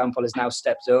 for example, has now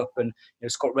stepped up, and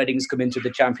Scott Redding's come into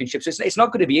the championship. So it's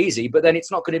not going to be easy, but then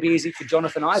it's not going to be easy for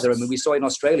Jonathan either. I mean, we saw in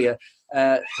Australia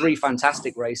 3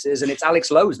 fantastic races, and it's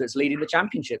Alex Lowes that's leading the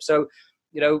championship. So,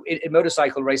 in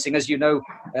motorcycle racing, as you know,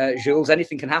 Jules,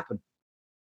 anything can happen.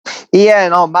 Yeah,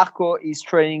 no, Marco is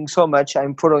training so much.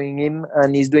 I'm following him,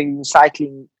 and he's doing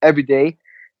cycling every day.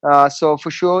 So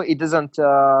for sure, he doesn't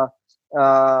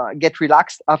get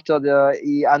relaxed after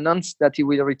he announced that he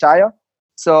will retire.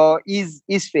 So he's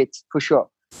fit for sure.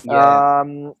 Yeah.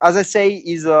 As I say,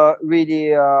 he's a really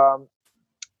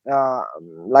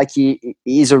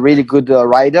he's a really good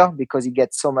rider because he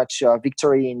gets so much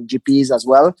victory in GPs as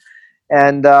well.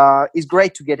 And it's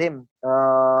great to get him.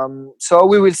 So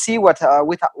we will see what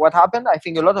happened. I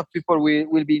think a lot of people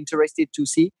will be interested to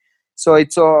see. So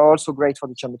it's also great for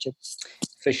the championship.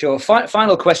 For sure.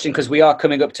 Final question, because we are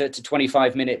coming up to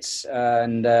 25 minutes,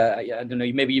 and I don't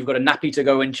know, maybe you've got a nappy to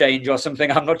go and change or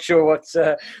something. I'm not sure what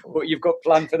you've got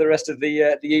planned for the rest of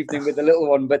the evening with the little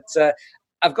one. But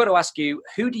I've got to ask you,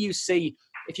 who do you see,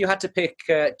 if you had to pick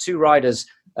 2 riders,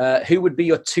 who would be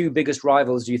your 2 biggest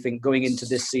rivals, do you think, going into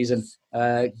this season,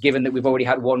 given that we've already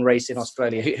had 1 race in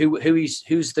Australia?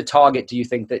 Who's the target, do you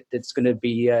think, that's going to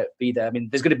be there? I mean,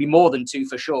 there's going to be more than 2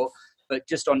 for sure, but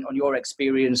just on your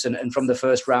experience and from the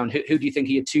first round, who do you think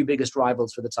are your 2 biggest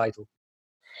rivals for the title?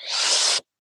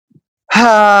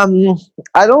 I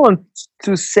don't want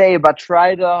to say about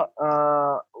rider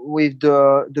with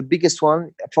the biggest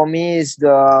one. For me, is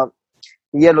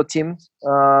yellow team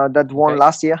that won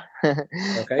last year.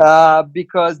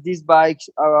 Because these bikes,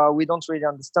 we don't really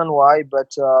understand why,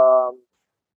 but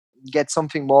get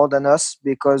something more than us,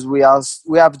 because we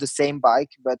have the same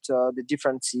bike, but the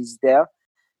difference is there.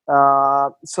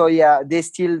 So yeah,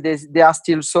 they are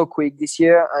still so quick this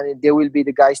year, and they will be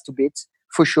the guys to beat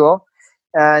for sure.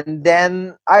 And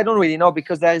then I don't really know,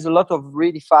 because there is a lot of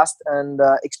really fast and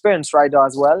experienced rider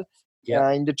as well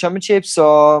in the championship.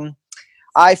 So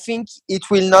I think it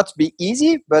will not be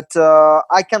easy, but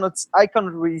I cannot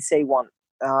really say one.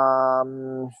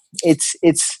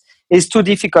 It's too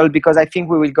difficult, because I think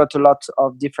we will got a lot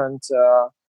of different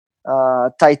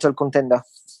title contender.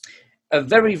 A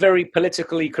very, very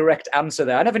politically correct answer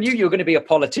there. I never knew you were going to be a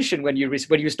politician when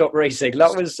you stopped racing.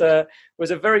 That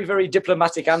was a very, very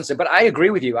diplomatic answer. But I agree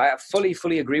with you. I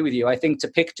fully agree with you. I think to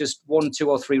pick just 1, 2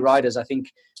 or 3 riders, I think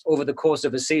over the course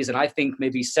of a season, I think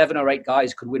maybe 7 or 8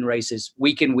 guys could win races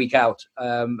week in, week out.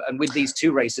 And with these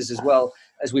 2 races as well,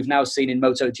 as we've now seen in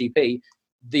MotoGP,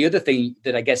 the other thing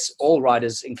that I guess all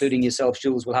riders, including yourself,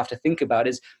 Jules, will have to think about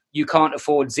is you can't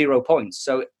afford 0 points.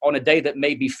 So on a day that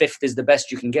maybe 5th is the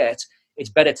best you can get, it's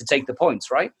better to take the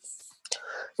points, right?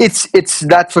 It's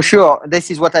that for sure. This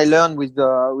is what I learned with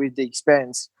the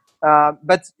experience.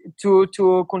 But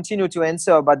to continue to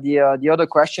answer about the other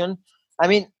question, I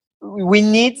mean, we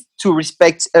need to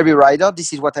respect every rider.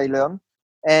 This is what I learned.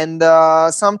 And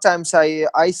sometimes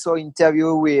I saw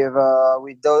interview with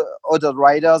the other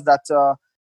riders that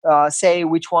say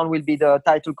which one will be the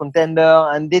title contender,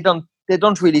 and they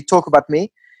don't really talk about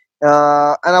me.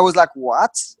 And I was like,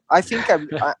 what? I think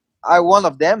I'm one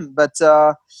of them, but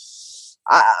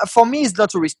for me, it's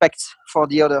not a respect for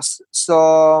the others.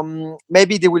 So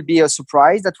maybe there will be a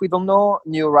surprise that we don't know.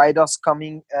 New riders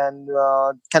coming and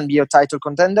can be a title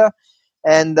contender,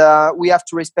 and we have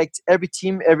to respect every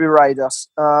team, every riders.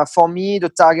 For me, the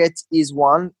target is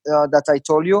one that I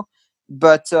told you,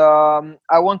 but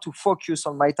I want to focus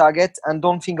on my target and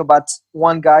don't think about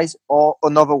one guy or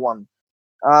another one.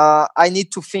 I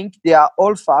need to think they are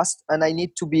all fast, and I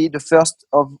need to be the first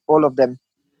of all of them.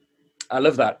 I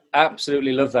love that.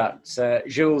 Absolutely love that.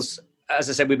 Jules, as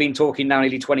I said, we've been talking now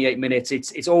nearly 28 minutes.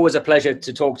 It's always a pleasure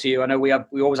to talk to you. I know we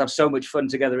always have so much fun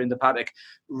together in the paddock.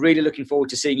 Really looking forward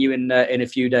to seeing you in a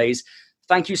few days.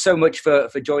 Thank you so much for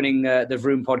joining the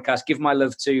Vroom podcast. Give my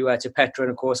love to Petra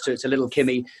and, of course, to little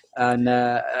Kimmy. And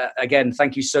again,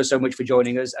 thank you so much for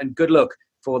joining us, and good luck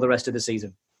for the rest of the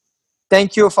season.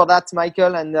 Thank you for that,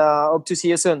 Michael, and hope to see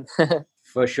you soon.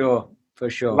 For sure.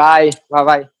 Bye.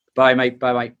 Bye-bye. Bye, mate.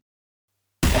 Bye-bye.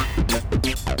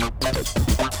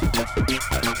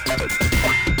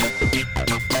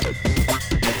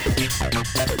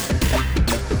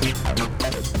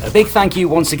 A big thank you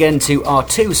once again to our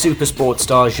 2 Supersport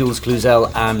stars, Jules Cluzel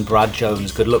and Brad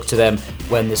Jones. Good luck to them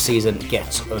when the season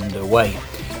gets underway.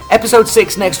 Episode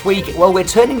 6 next week, well, we're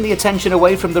turning the attention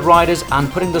away from the riders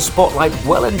and putting the spotlight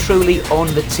well and truly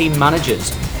on the team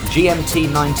managers.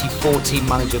 GMT 94 team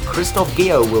manager Christophe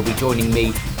Guillot will be joining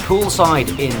me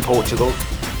poolside in Portugal.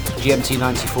 GMT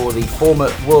 94, the former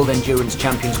World Endurance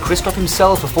Champions, Christophe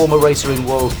himself, a former racer in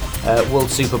World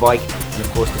Superbike, and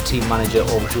of course the team manager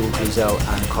of Jules Cluzel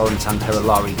and Corentin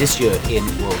Pereira this year in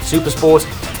World Supersport.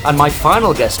 And my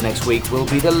final guest next week will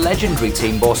be the legendary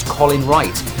team boss Colin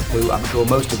Wright, who I'm sure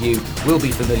most of you will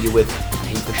be familiar with.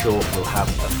 He for sure will have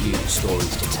a few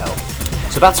stories to tell.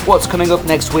 So that's what's coming up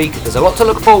next week. There's a lot to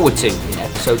look forward to in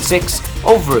episode 6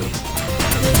 of Vroom.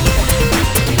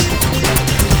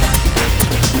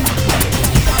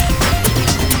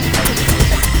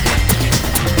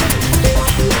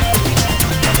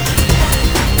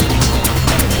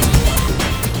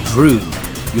 Vroom,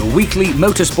 your weekly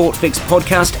Motorsport Fix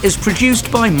podcast, is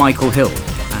produced by Michael Hill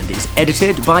and is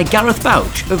edited by Gareth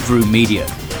Bouch of Vroom Media.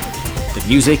 The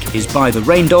music is by the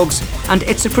Rain Dogs, and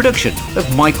it's a production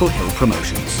of Michael Hill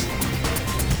Promotions.